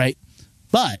follow it, right?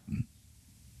 But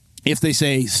if they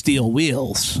say Steel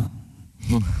Wheels,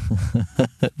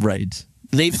 right,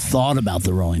 they've thought about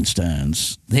the Rolling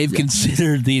Stones. They've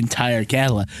considered the entire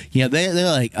catalog. Yeah, they're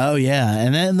like, oh yeah,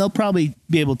 and then they'll probably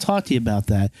be able to talk to you about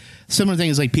that. Similar thing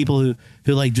is like people who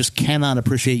like just cannot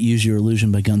appreciate "Use Your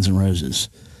Illusion" by Guns N' Roses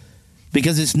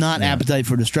because it's not Appetite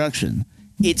for Destruction.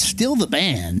 It's still the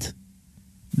band.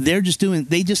 They're just doing,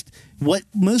 what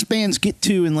most bands get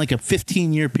to in like a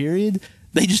 15-year period,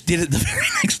 they just did it the very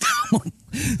next album.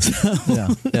 So,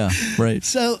 right.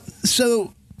 So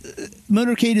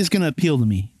Motorcade is going to appeal to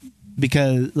me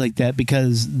because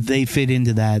they fit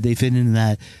into that.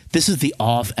 This is the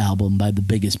Off album by the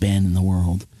biggest band in the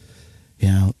world. You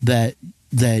know, that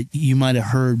you might have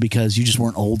heard because you just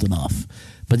weren't old enough.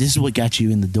 But this is what got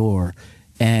you in the door.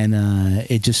 And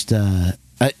it just...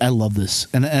 I love this.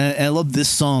 And I love this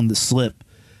song, The Slip,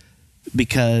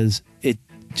 because it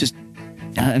just...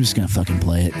 I'm just going to fucking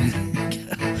play it.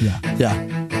 Yeah.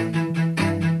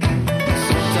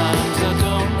 Sometimes I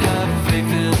don't have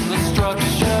faith in the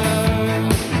structure.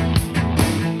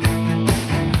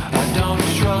 I don't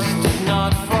trust it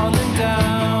not falling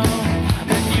down.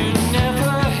 And you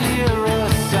never hear a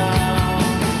sound.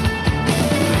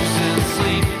 Losing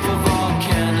sleep for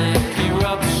volcanic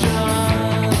eruptions.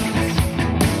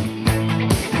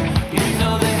 You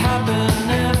know they happen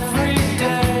every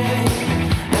day,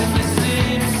 and they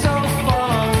seem so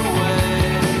far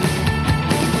away.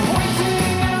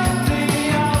 Waiting out the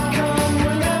outcome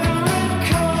whenever it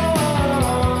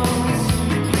comes.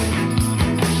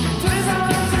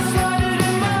 Desires are sliding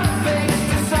in my face,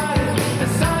 decided a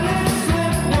silent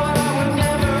slip, what I would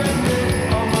never admit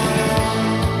on my own.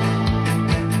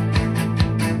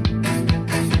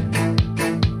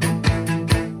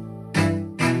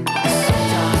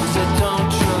 Sometimes I don't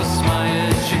trust my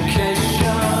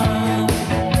education.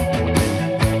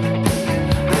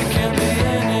 There can't be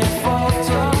any fault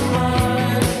of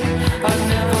mine. I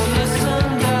never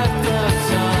listened at the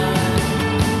time.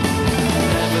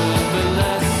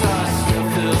 Nevertheless, I still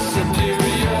feel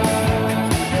superior.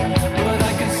 But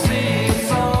I can see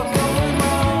it's all going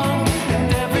wrong, and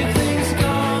everything's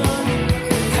gone.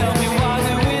 Tell me, why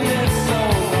do we live so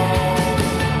long?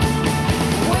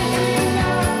 Waiting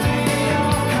out the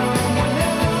outcome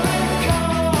whenever it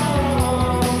comes.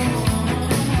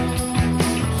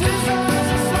 Desires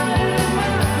are sliding in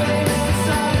my face,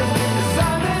 decided a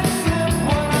silent slip,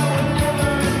 what I would never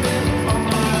admit on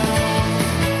my own.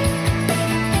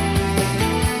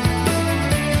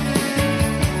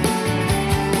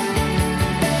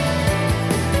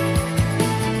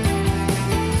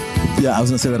 Yeah, I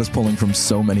was going to say that is pulling from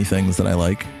so many things that I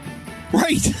like.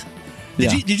 Right.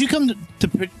 Yeah. Did you come to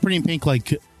Pretty in Pink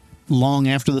like long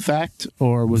after the fact,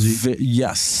 or was it?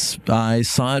 Yes, I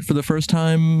saw it for the first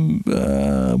time.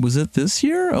 Was it this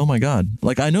year? Oh my God.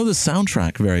 Like, I know the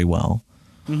soundtrack very well.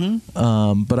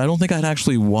 But I don't think I'd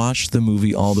actually watched the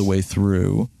movie all the way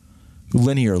through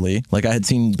linearly. Like I had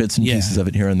seen bits and pieces of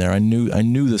it here and there. I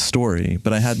knew the story,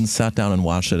 but I hadn't sat down and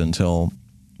watched it until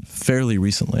fairly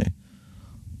recently.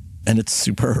 And it's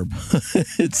superb.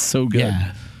 It's so good.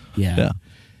 Yeah.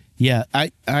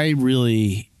 I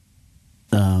really,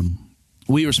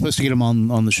 we were supposed to get him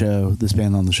on the show, this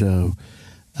band on the show,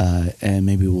 and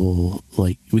maybe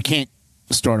we can't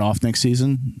start off next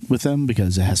season with them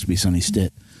because it has to be Sonny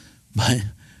Stitt, but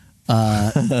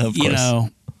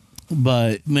hopefully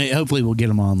we'll get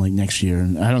them on like next year,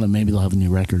 and I don't know, maybe they'll have a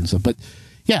new record and stuff. But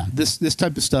yeah, this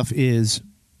type of stuff is,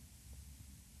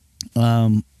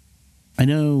 I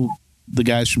know the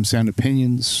guys from Sound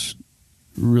Opinions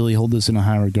really hold this in a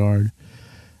high regard.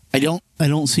 I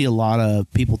don't see a lot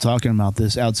of people talking about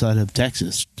this outside of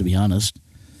Texas, to be honest.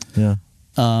 Yeah.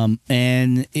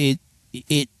 And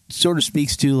it sort of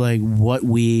speaks to like what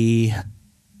we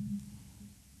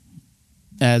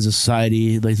as a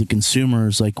society, like the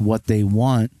consumers, like what they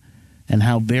want and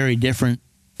how very different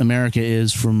America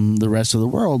is from the rest of the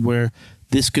world, where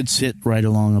this could sit right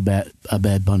along a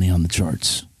Bad Bunny on the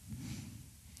charts.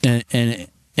 And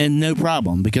no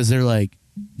problem, because they're like,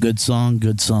 good song.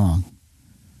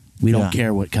 We don't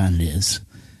care what kind it is.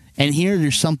 And here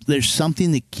there's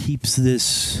something that keeps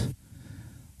this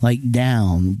like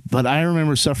down. But I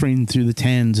remember suffering through the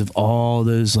 10s of all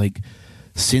those like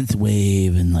synth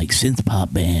wave and like synth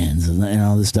pop bands and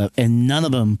all this stuff, and none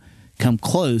of them come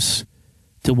close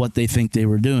to what they think they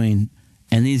were doing.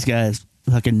 And these guys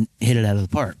fucking hit it out of the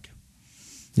park.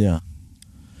 Yeah.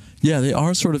 Yeah, they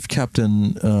are sort of kept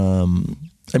in.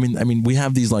 I mean, we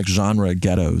have these like genre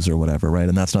ghettos or whatever, right?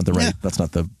 And that's not that's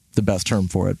not the best term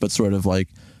for it, but sort of like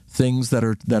things that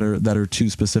are too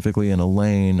specifically in a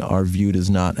lane are viewed as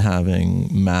not having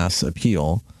mass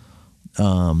appeal,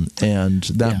 and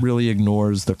that really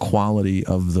ignores the quality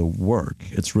of the work.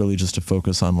 It's really just to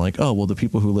focus on like, oh well, the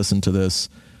people who listen to this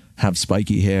have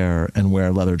spiky hair and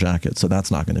wear leather jackets, so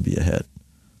that's not going to be a hit.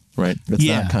 Right. It's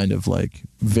that kind of like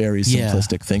very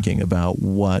simplistic thinking about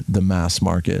what the mass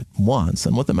market wants.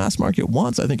 And what the mass market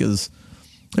wants, I think, is,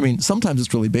 I mean, sometimes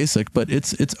it's really basic, but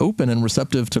it's open and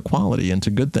receptive to quality and to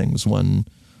good things when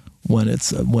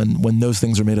those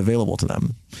things are made available to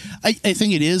them. I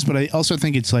think it is, but I also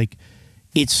think it's like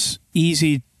it's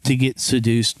easy to get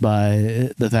seduced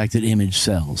by the fact that image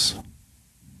sells.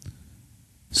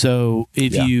 So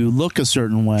if you look a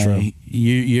certain way,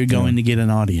 you're going to get an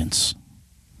audience.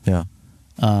 Yeah.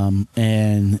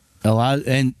 And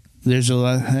there's a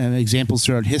lot of examples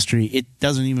throughout history. It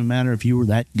doesn't even matter if you were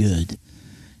that good.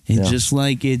 It's just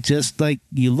like you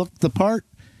look the part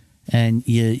and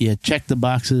you check the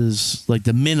boxes, like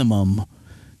the minimum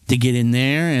to get in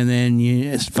there, and then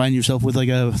you find yourself with like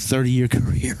a 30-year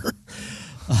career.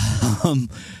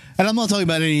 And I'm not talking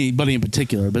about anybody in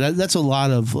particular, but that's a lot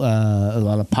of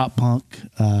pop punk,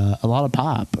 a lot of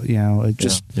pop. You know, it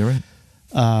just you're right.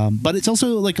 But it's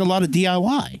also like a lot of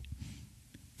DIY.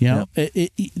 You know,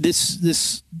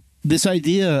 this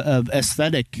idea of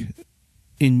aesthetic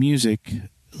in music,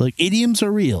 like idioms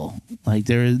are real. Like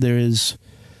there is,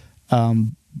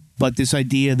 but this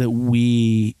idea that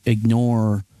we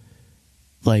ignore,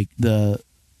 like the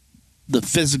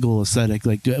physical aesthetic,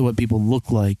 like what people look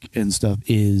like and stuff,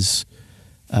 is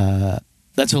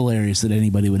that's hilarious that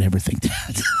anybody would ever think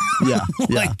that.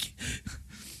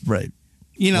 Right.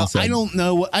 You know, I don't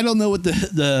know what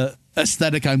the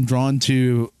aesthetic I'm drawn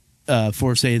to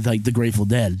for, say, like the Grateful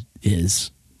Dead is,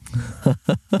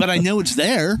 but I know it's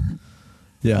there.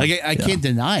 Yeah, like I can't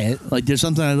deny it. Like there's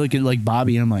something I look at like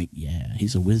Bobby and I'm like, yeah,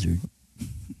 he's a wizard,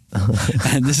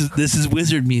 and this is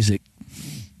wizard music.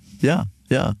 Yeah.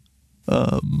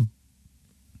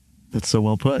 That's so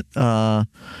well put. I'm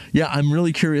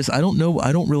really curious. I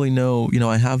don't really know. You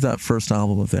know, I have that first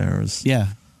album of theirs. Yeah.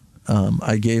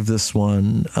 I gave this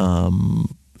one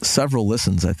several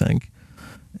listens, I think,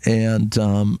 and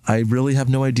I really have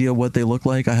no idea what they look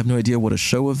like. I have no idea what a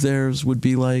show of theirs would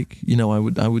be like. You know, I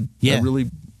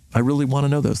really want to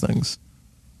know those things.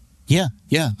 Yeah,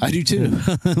 I do too.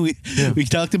 We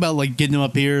talked about like getting them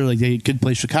up here. Like they could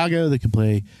play Chicago, they could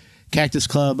play Cactus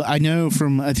Club. I know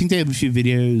I think they have a few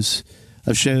videos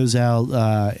of shows out.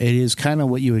 It is kind of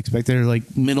what you expect. They're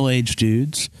like middle-aged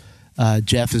dudes.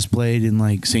 Jeff has played in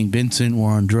like St. Vincent,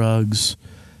 War on Drugs.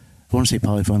 I want to say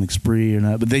Polyphonic Spree or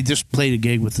not, but they just played a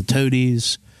gig with the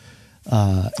Toadies,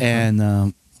 but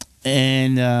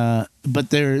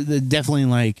they're definitely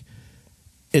like,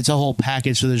 it's a whole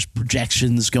package. So there's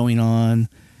projections going on,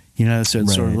 you know, so it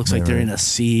sort of looks like they're in a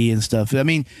sea and stuff. I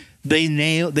mean,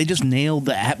 they just nailed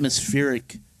the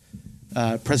atmospheric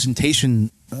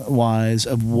presentation wise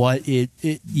of what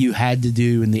you had to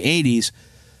do in the 80s,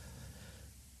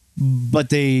 but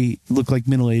they look like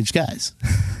middle-aged guys.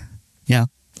 Yeah.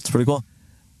 It's pretty cool.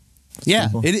 Yeah,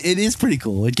 pretty cool. it is pretty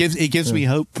cool. It gives me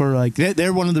hope for like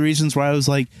they're one of the reasons where I was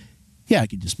like, yeah, I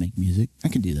could just make music. I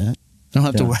can do that. I don't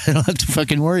have to. I don't have to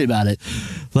fucking worry about it,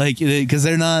 like because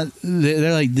they're not.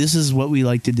 They're like, this is what we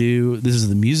like to do. This is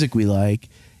the music we like,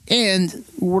 and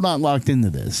we're not locked into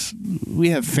this. We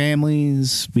have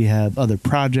families. We have other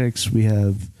projects. We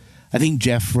have. I think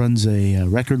Jeff runs a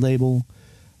record label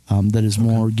that is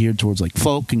more geared towards like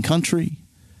folk and country.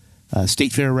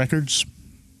 State Fair Records.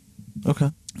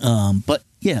 Okay. But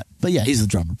yeah, he's the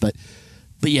drummer. But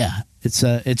yeah,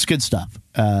 it's good stuff.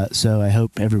 So I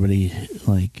hope everybody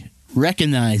like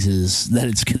recognizes that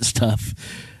it's good stuff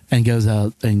and goes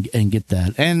out and get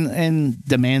that and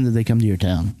demand that they come to your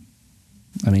town.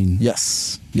 I mean,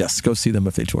 yes, go see them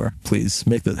if they tour. Please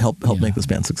help make this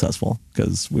band successful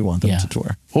because we want them to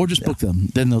tour. Or just book them,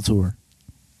 then they'll tour.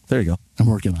 There you go. I'm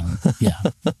working on it. Yeah.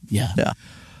 Yeah.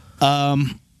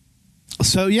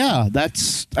 So yeah,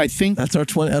 I think that's our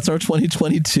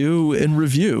 2022 in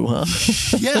review, huh?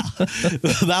 Yeah,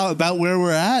 about where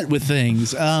we're at with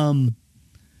things. I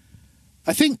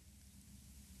think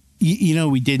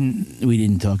we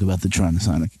didn't talk about the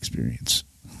Tronasonic experience.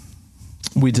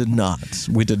 We did not.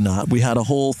 We had a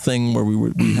whole thing where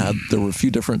there were a few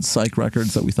different psych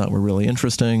records that we thought were really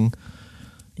interesting.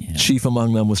 Yeah. Chief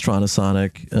among them was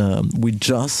Tronasonic. We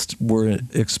just were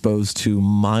exposed to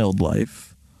Mild Life.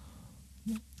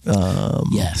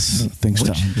 Yes, thanks,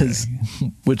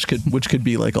 which could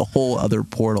be like a whole other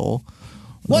portal.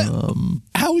 What?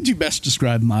 How would you best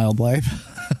describe Mild Life?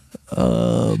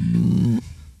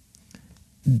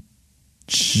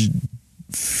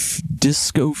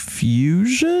 Disco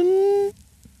fusion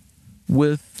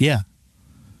with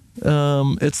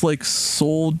it's like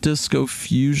soul disco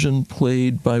fusion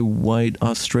played by white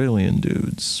Australian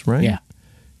dudes, right?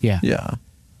 Yeah.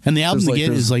 And the album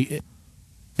again is like.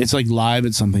 It's like live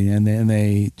at something, and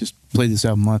they just played this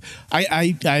album live.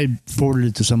 I forwarded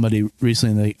it to somebody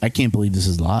recently, and I can't believe this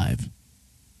is live.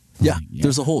 Yeah,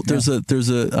 there's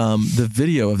the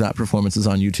video of that performance is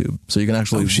on YouTube, so you can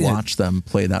actually watch them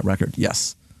play that record.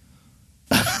 Yes.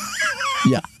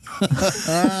 Yeah.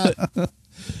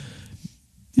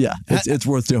 Yeah, it's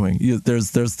worth doing.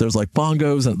 There's like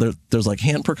bongos and there's like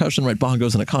hand percussion, right?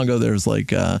 Bongos and a conga. There's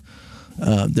like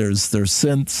there's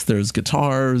synths, there's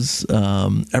guitars.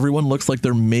 Everyone looks like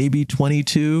they're maybe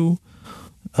 22.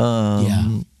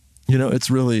 It's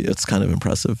kind of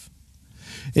impressive.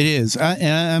 It is.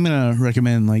 I'm going to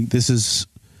recommend, like, this is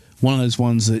one of those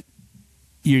ones that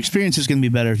your experience is going to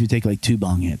be better if you take like 2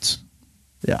 bong hits.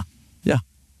 Yeah.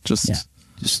 Just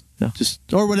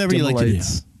or whatever you like to do.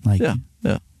 Like, yeah.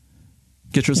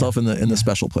 Get yourself in the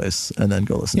special place and then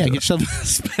go listen to it. Yeah, get yourself in a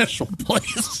special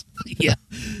place. Yeah.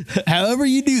 However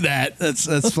you do that, that's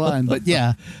fine. But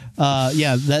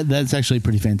that's actually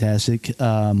pretty fantastic.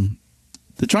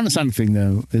 The Tronasonic thing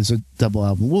though is a double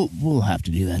album. We'll have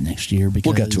to do that next year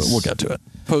because we'll get to it.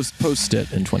 Post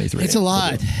it in 23. It's a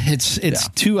lot. It's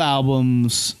 2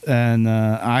 albums and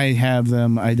I have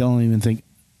them. I don't even think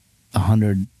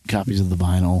 100 copies of the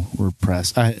vinyl were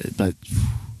pressed. But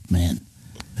man.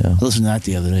 Yeah. I listened to that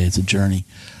the other day. It's a journey.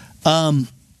 So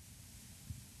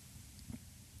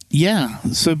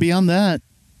beyond that,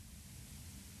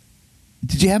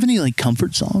 did you have any like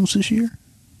comfort songs this year?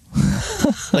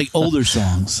 Like older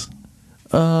songs?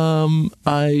 I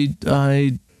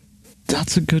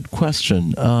that's a good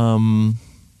question.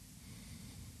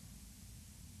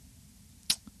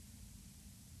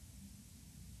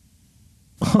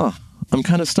 I'm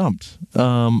kind of stumped.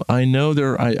 I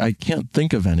know I can't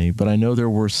think of any, but I know there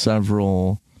were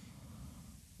several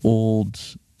old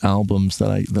albums that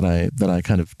I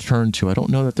kind of turned to. I don't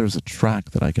know that there's a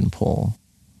track that I can pull.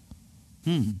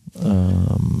 My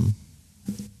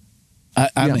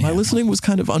listening was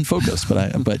kind of unfocused,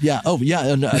 but anyway.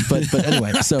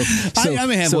 So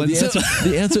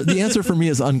the answer for me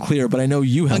is unclear, but I know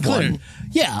you have one.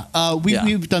 Yeah,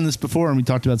 we've done this before, and we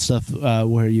talked about stuff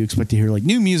where you expect to hear like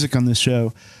new music on this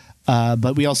show,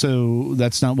 but we also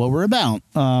that's not what we're about.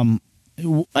 I'm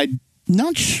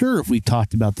not sure if we've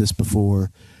talked about this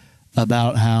before,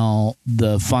 about how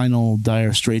the final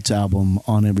Dire Straits album,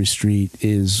 On Every Street,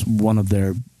 is one of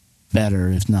their better,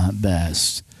 if not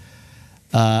best.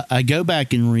 I go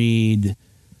back and read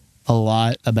a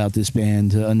lot about this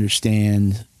band to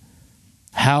understand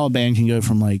how a band can go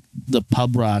from like the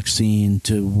pub rock scene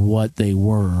to what they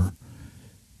were,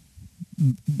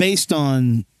 based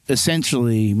on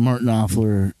essentially Martin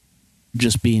Knopfler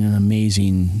just being an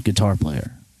amazing guitar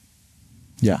player.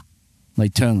 Yeah.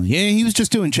 like tonally. Yeah, he was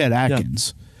just doing Chet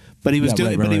Atkins, but he was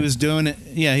doing, right. he was doing it.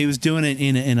 Yeah, he was doing it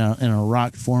in a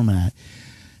rock format.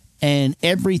 And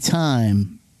every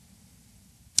time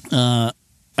I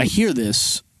hear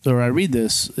this or I read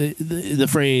this, the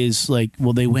phrase like,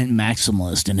 "Well, they went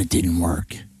maximalist and it didn't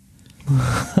work."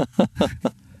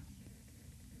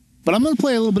 But I'm going to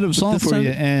play a little bit of a song for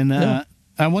you, and I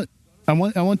want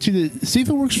you to see if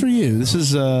it works for you. This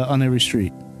is On Every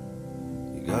Street.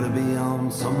 You gotta be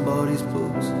on somebody's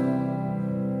books.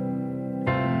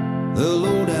 The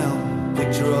low-down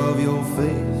picture of your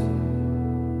face,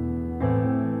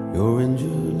 your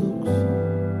injured looks,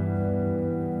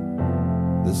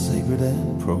 the sacred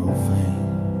and profane,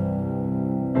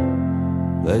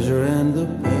 pleasure and the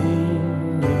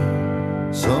pain, yeah.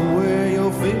 Somewhere your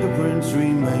fingerprints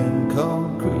remain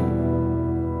concrete,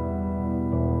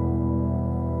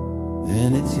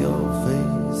 and it's your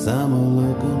face I'm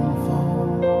looking for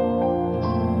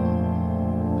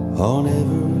on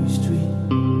every street.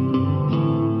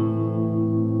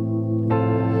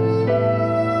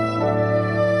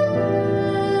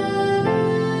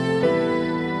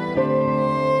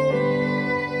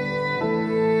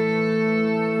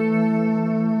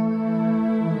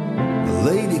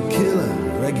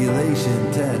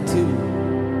 Regulation tattoo,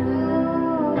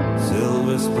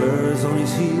 silver spurs on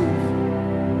his heels.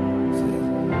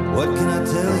 What can I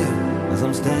tell you as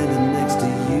I'm standing next to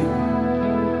you?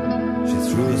 She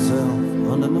threw herself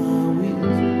under my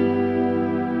wheels.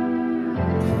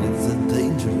 It's a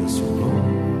dangerous road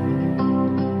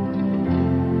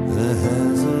and a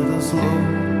hazardous load,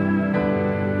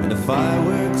 and the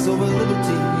fireworks over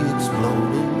liberty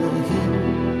explode in the heat.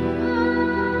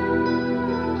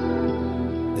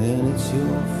 And it's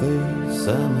your face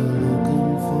I'm looking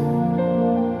for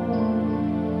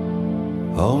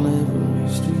on every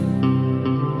street.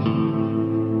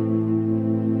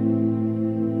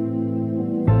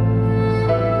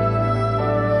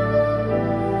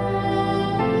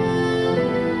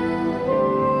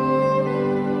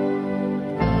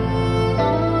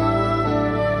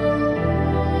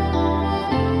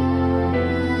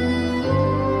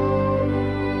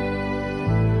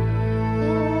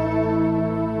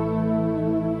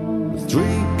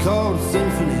 Three-chord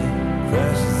symphony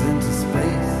crashes into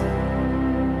space.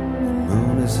 The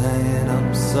moon is hanging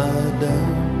upside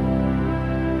down.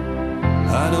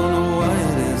 I don't know why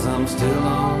it is I'm still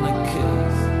on the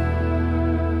case.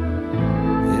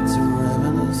 It's a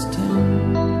ravenous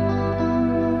town.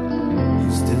 You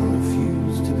still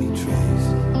refuse to be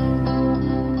traced.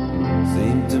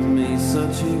 Seemed to me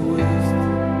such a waste.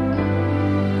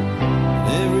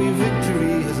 Every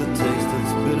victory has a taste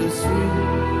that's bittersweet.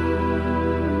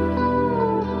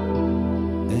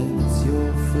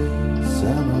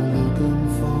 I'm looking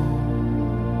for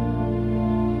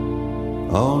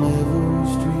on every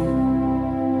street.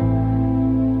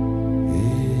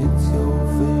 It's your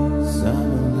face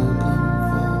I'm looking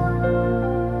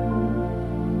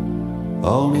for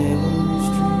on every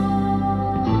street.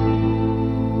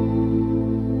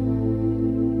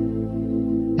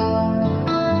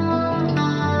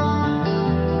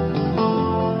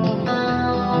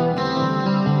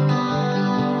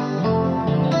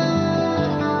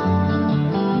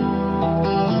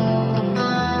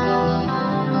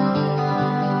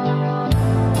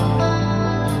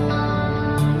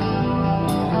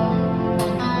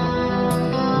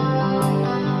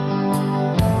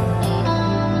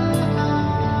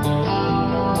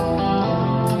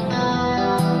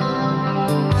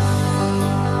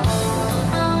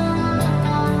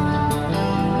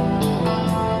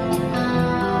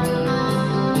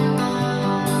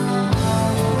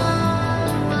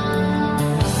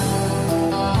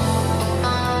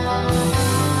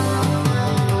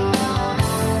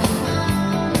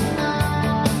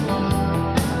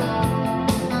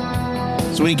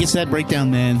 So when he gets that breakdown,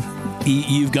 man,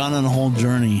 you've gone on a whole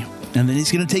journey, and then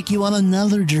he's going to take you on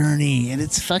another journey, and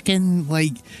it's fucking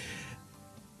like,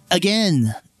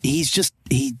 again, he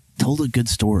told a good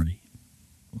story.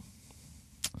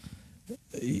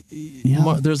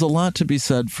 Yeah. There's a lot to be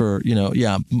said for,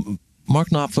 Mark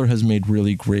Knopfler has made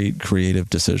really great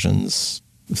creative decisions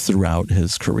throughout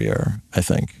his career, I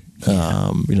think.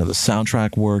 Yeah. The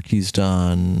soundtrack work he's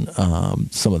done,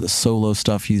 some of the solo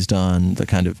stuff he's done, the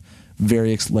kind of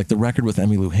like the record with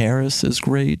Emmylou Harris is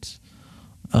great.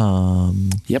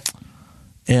 Yep.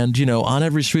 And, On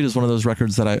Every Street is one of those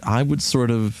records that I would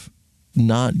sort of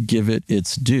not give it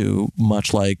its due,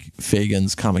 much like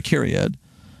Fagen's Kamakiriad.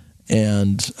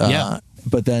 And,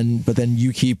 but then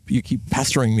you keep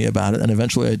pestering me about it. And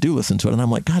eventually I do listen to it and I'm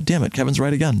like, God damn it, Kevin's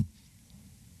right again.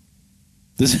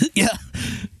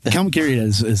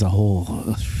 Kamakiriad is a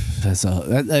whole,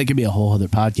 that could be a whole other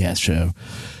podcast show.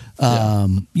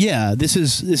 This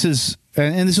is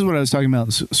and this is what I was talking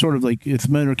about. Sort of like with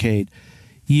Motorcade,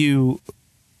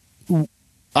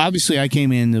 obviously I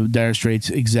came into Dire Straits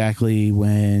exactly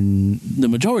when the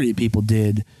majority of people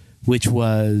did, which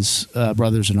was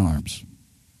Brothers in Arms.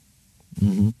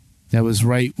 Mm-hmm. That was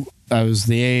right. I was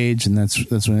the age, and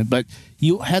that's when. But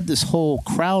you had this whole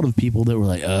crowd of people that were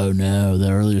like, "Oh no,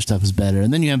 the earlier stuff is better."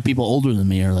 And then you have people older than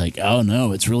me who are like, "Oh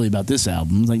no, it's really about this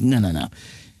album." It's like, no.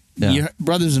 Yeah.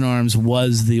 Brothers in Arms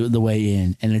was the way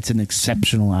in, and it's an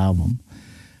exceptional album.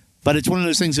 But it's one of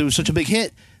those things that was such a big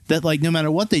hit that, like, no matter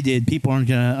what they did, people aren't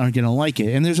gonna like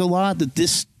it. And there's a lot that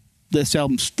this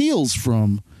album steals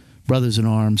from Brothers in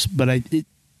Arms. But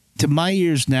to my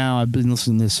ears now, I've been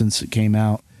listening to this since it came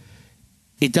out.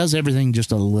 It does everything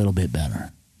just a little bit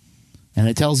better. And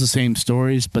it tells the same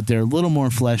stories, but they're a little more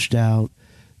fleshed out.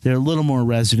 They're a little more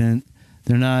resonant.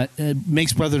 They're not. It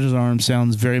makes Brothers in Arms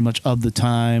sounds very much of the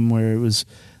time where it was.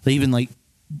 They even like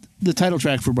the title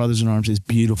track for Brothers in Arms is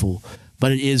beautiful,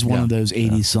 but it is one of those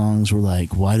 80s songs where,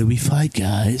 like, why do we fight,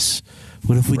 guys?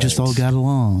 What if we just all got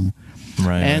along?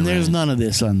 Right. And there's none of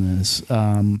this on this.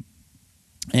 And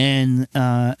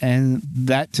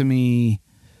that to me,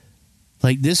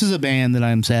 like, this is a band that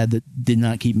I'm sad that did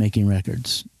not keep making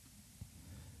records,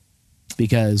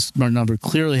 because Martin Knopfler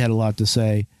clearly had a lot to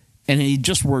say, and he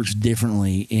just works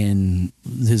differently in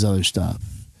his other stuff.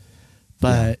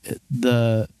 But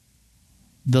the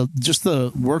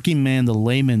working man, the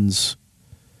layman's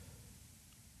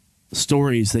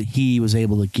stories that he was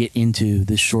able to get into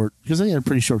this short, because they had a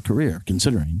pretty short career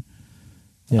considering,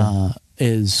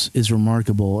 is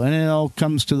remarkable, and it all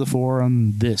comes to the fore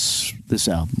on this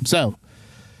album. So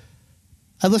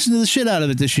I listened to the shit out of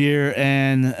it this year,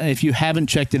 and if you haven't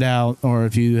checked it out, or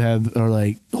if you have, or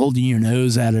like holding your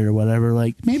nose at it or whatever,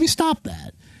 like, maybe stop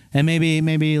that, and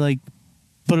maybe like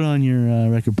put it on your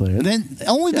record player. Then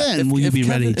will you be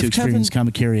ready to experience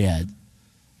Kamakiriad.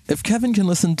 If Kevin can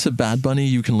listen to Bad Bunny,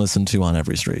 you can listen to On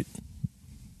Every Street.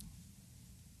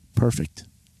 Perfect.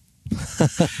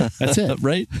 That's it,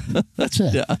 right? That's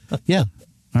it. Yeah.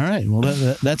 All right. Well,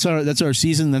 that's our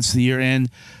season. That's the year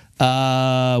end.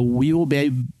 We will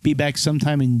be back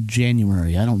sometime in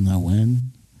January. I don't know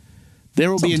when.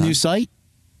 There will be a new site.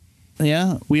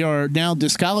 Yeah, we are now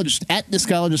Discologist at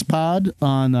Discologist Pod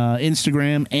on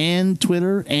Instagram and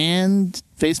Twitter and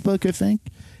Facebook, I think,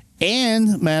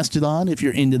 and Mastodon if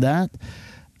you're into that.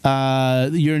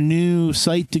 Your new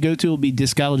site to go to will be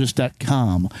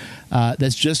discologist.com.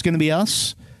 That's just going to be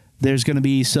us. There's going to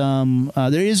be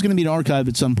there is going to be an archive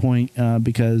at some point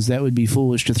because that would be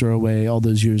foolish to throw away all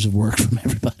those years of work from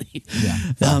everybody.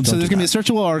 So there's going to be a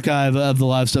searchable archive of the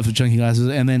live stuff at Chunky Glasses,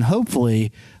 and then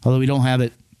hopefully, although we don't have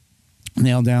it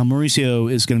nailed down,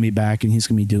 Mauricio is going to be back, and he's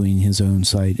going to be doing his own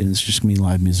site, and it's just going to be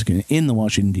live music in the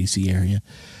Washington D.C. area.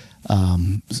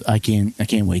 I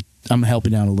can't wait. I'm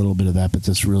helping out a little bit of that, but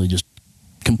that's really just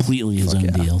completely his own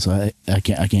deal. So I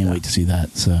can't wait to see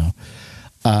that. So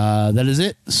that is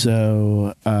it.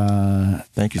 So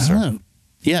thank you, sir.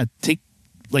 Yeah, take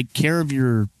care of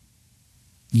your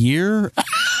year.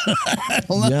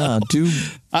 Yeah,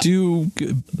 do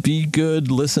be good.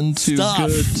 Listen to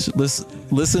good.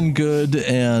 Listen good,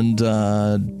 and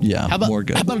more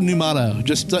good. How about a new motto?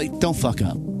 Just don't fuck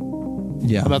up.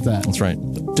 Yeah, how about that? That's right.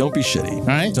 Don't be shitty. All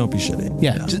right, don't be shitty.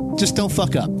 Yeah. Just don't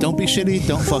fuck up. Don't be shitty.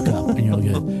 Don't fuck up, and you're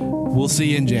good. We'll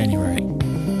see you in January.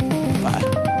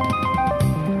 Bye.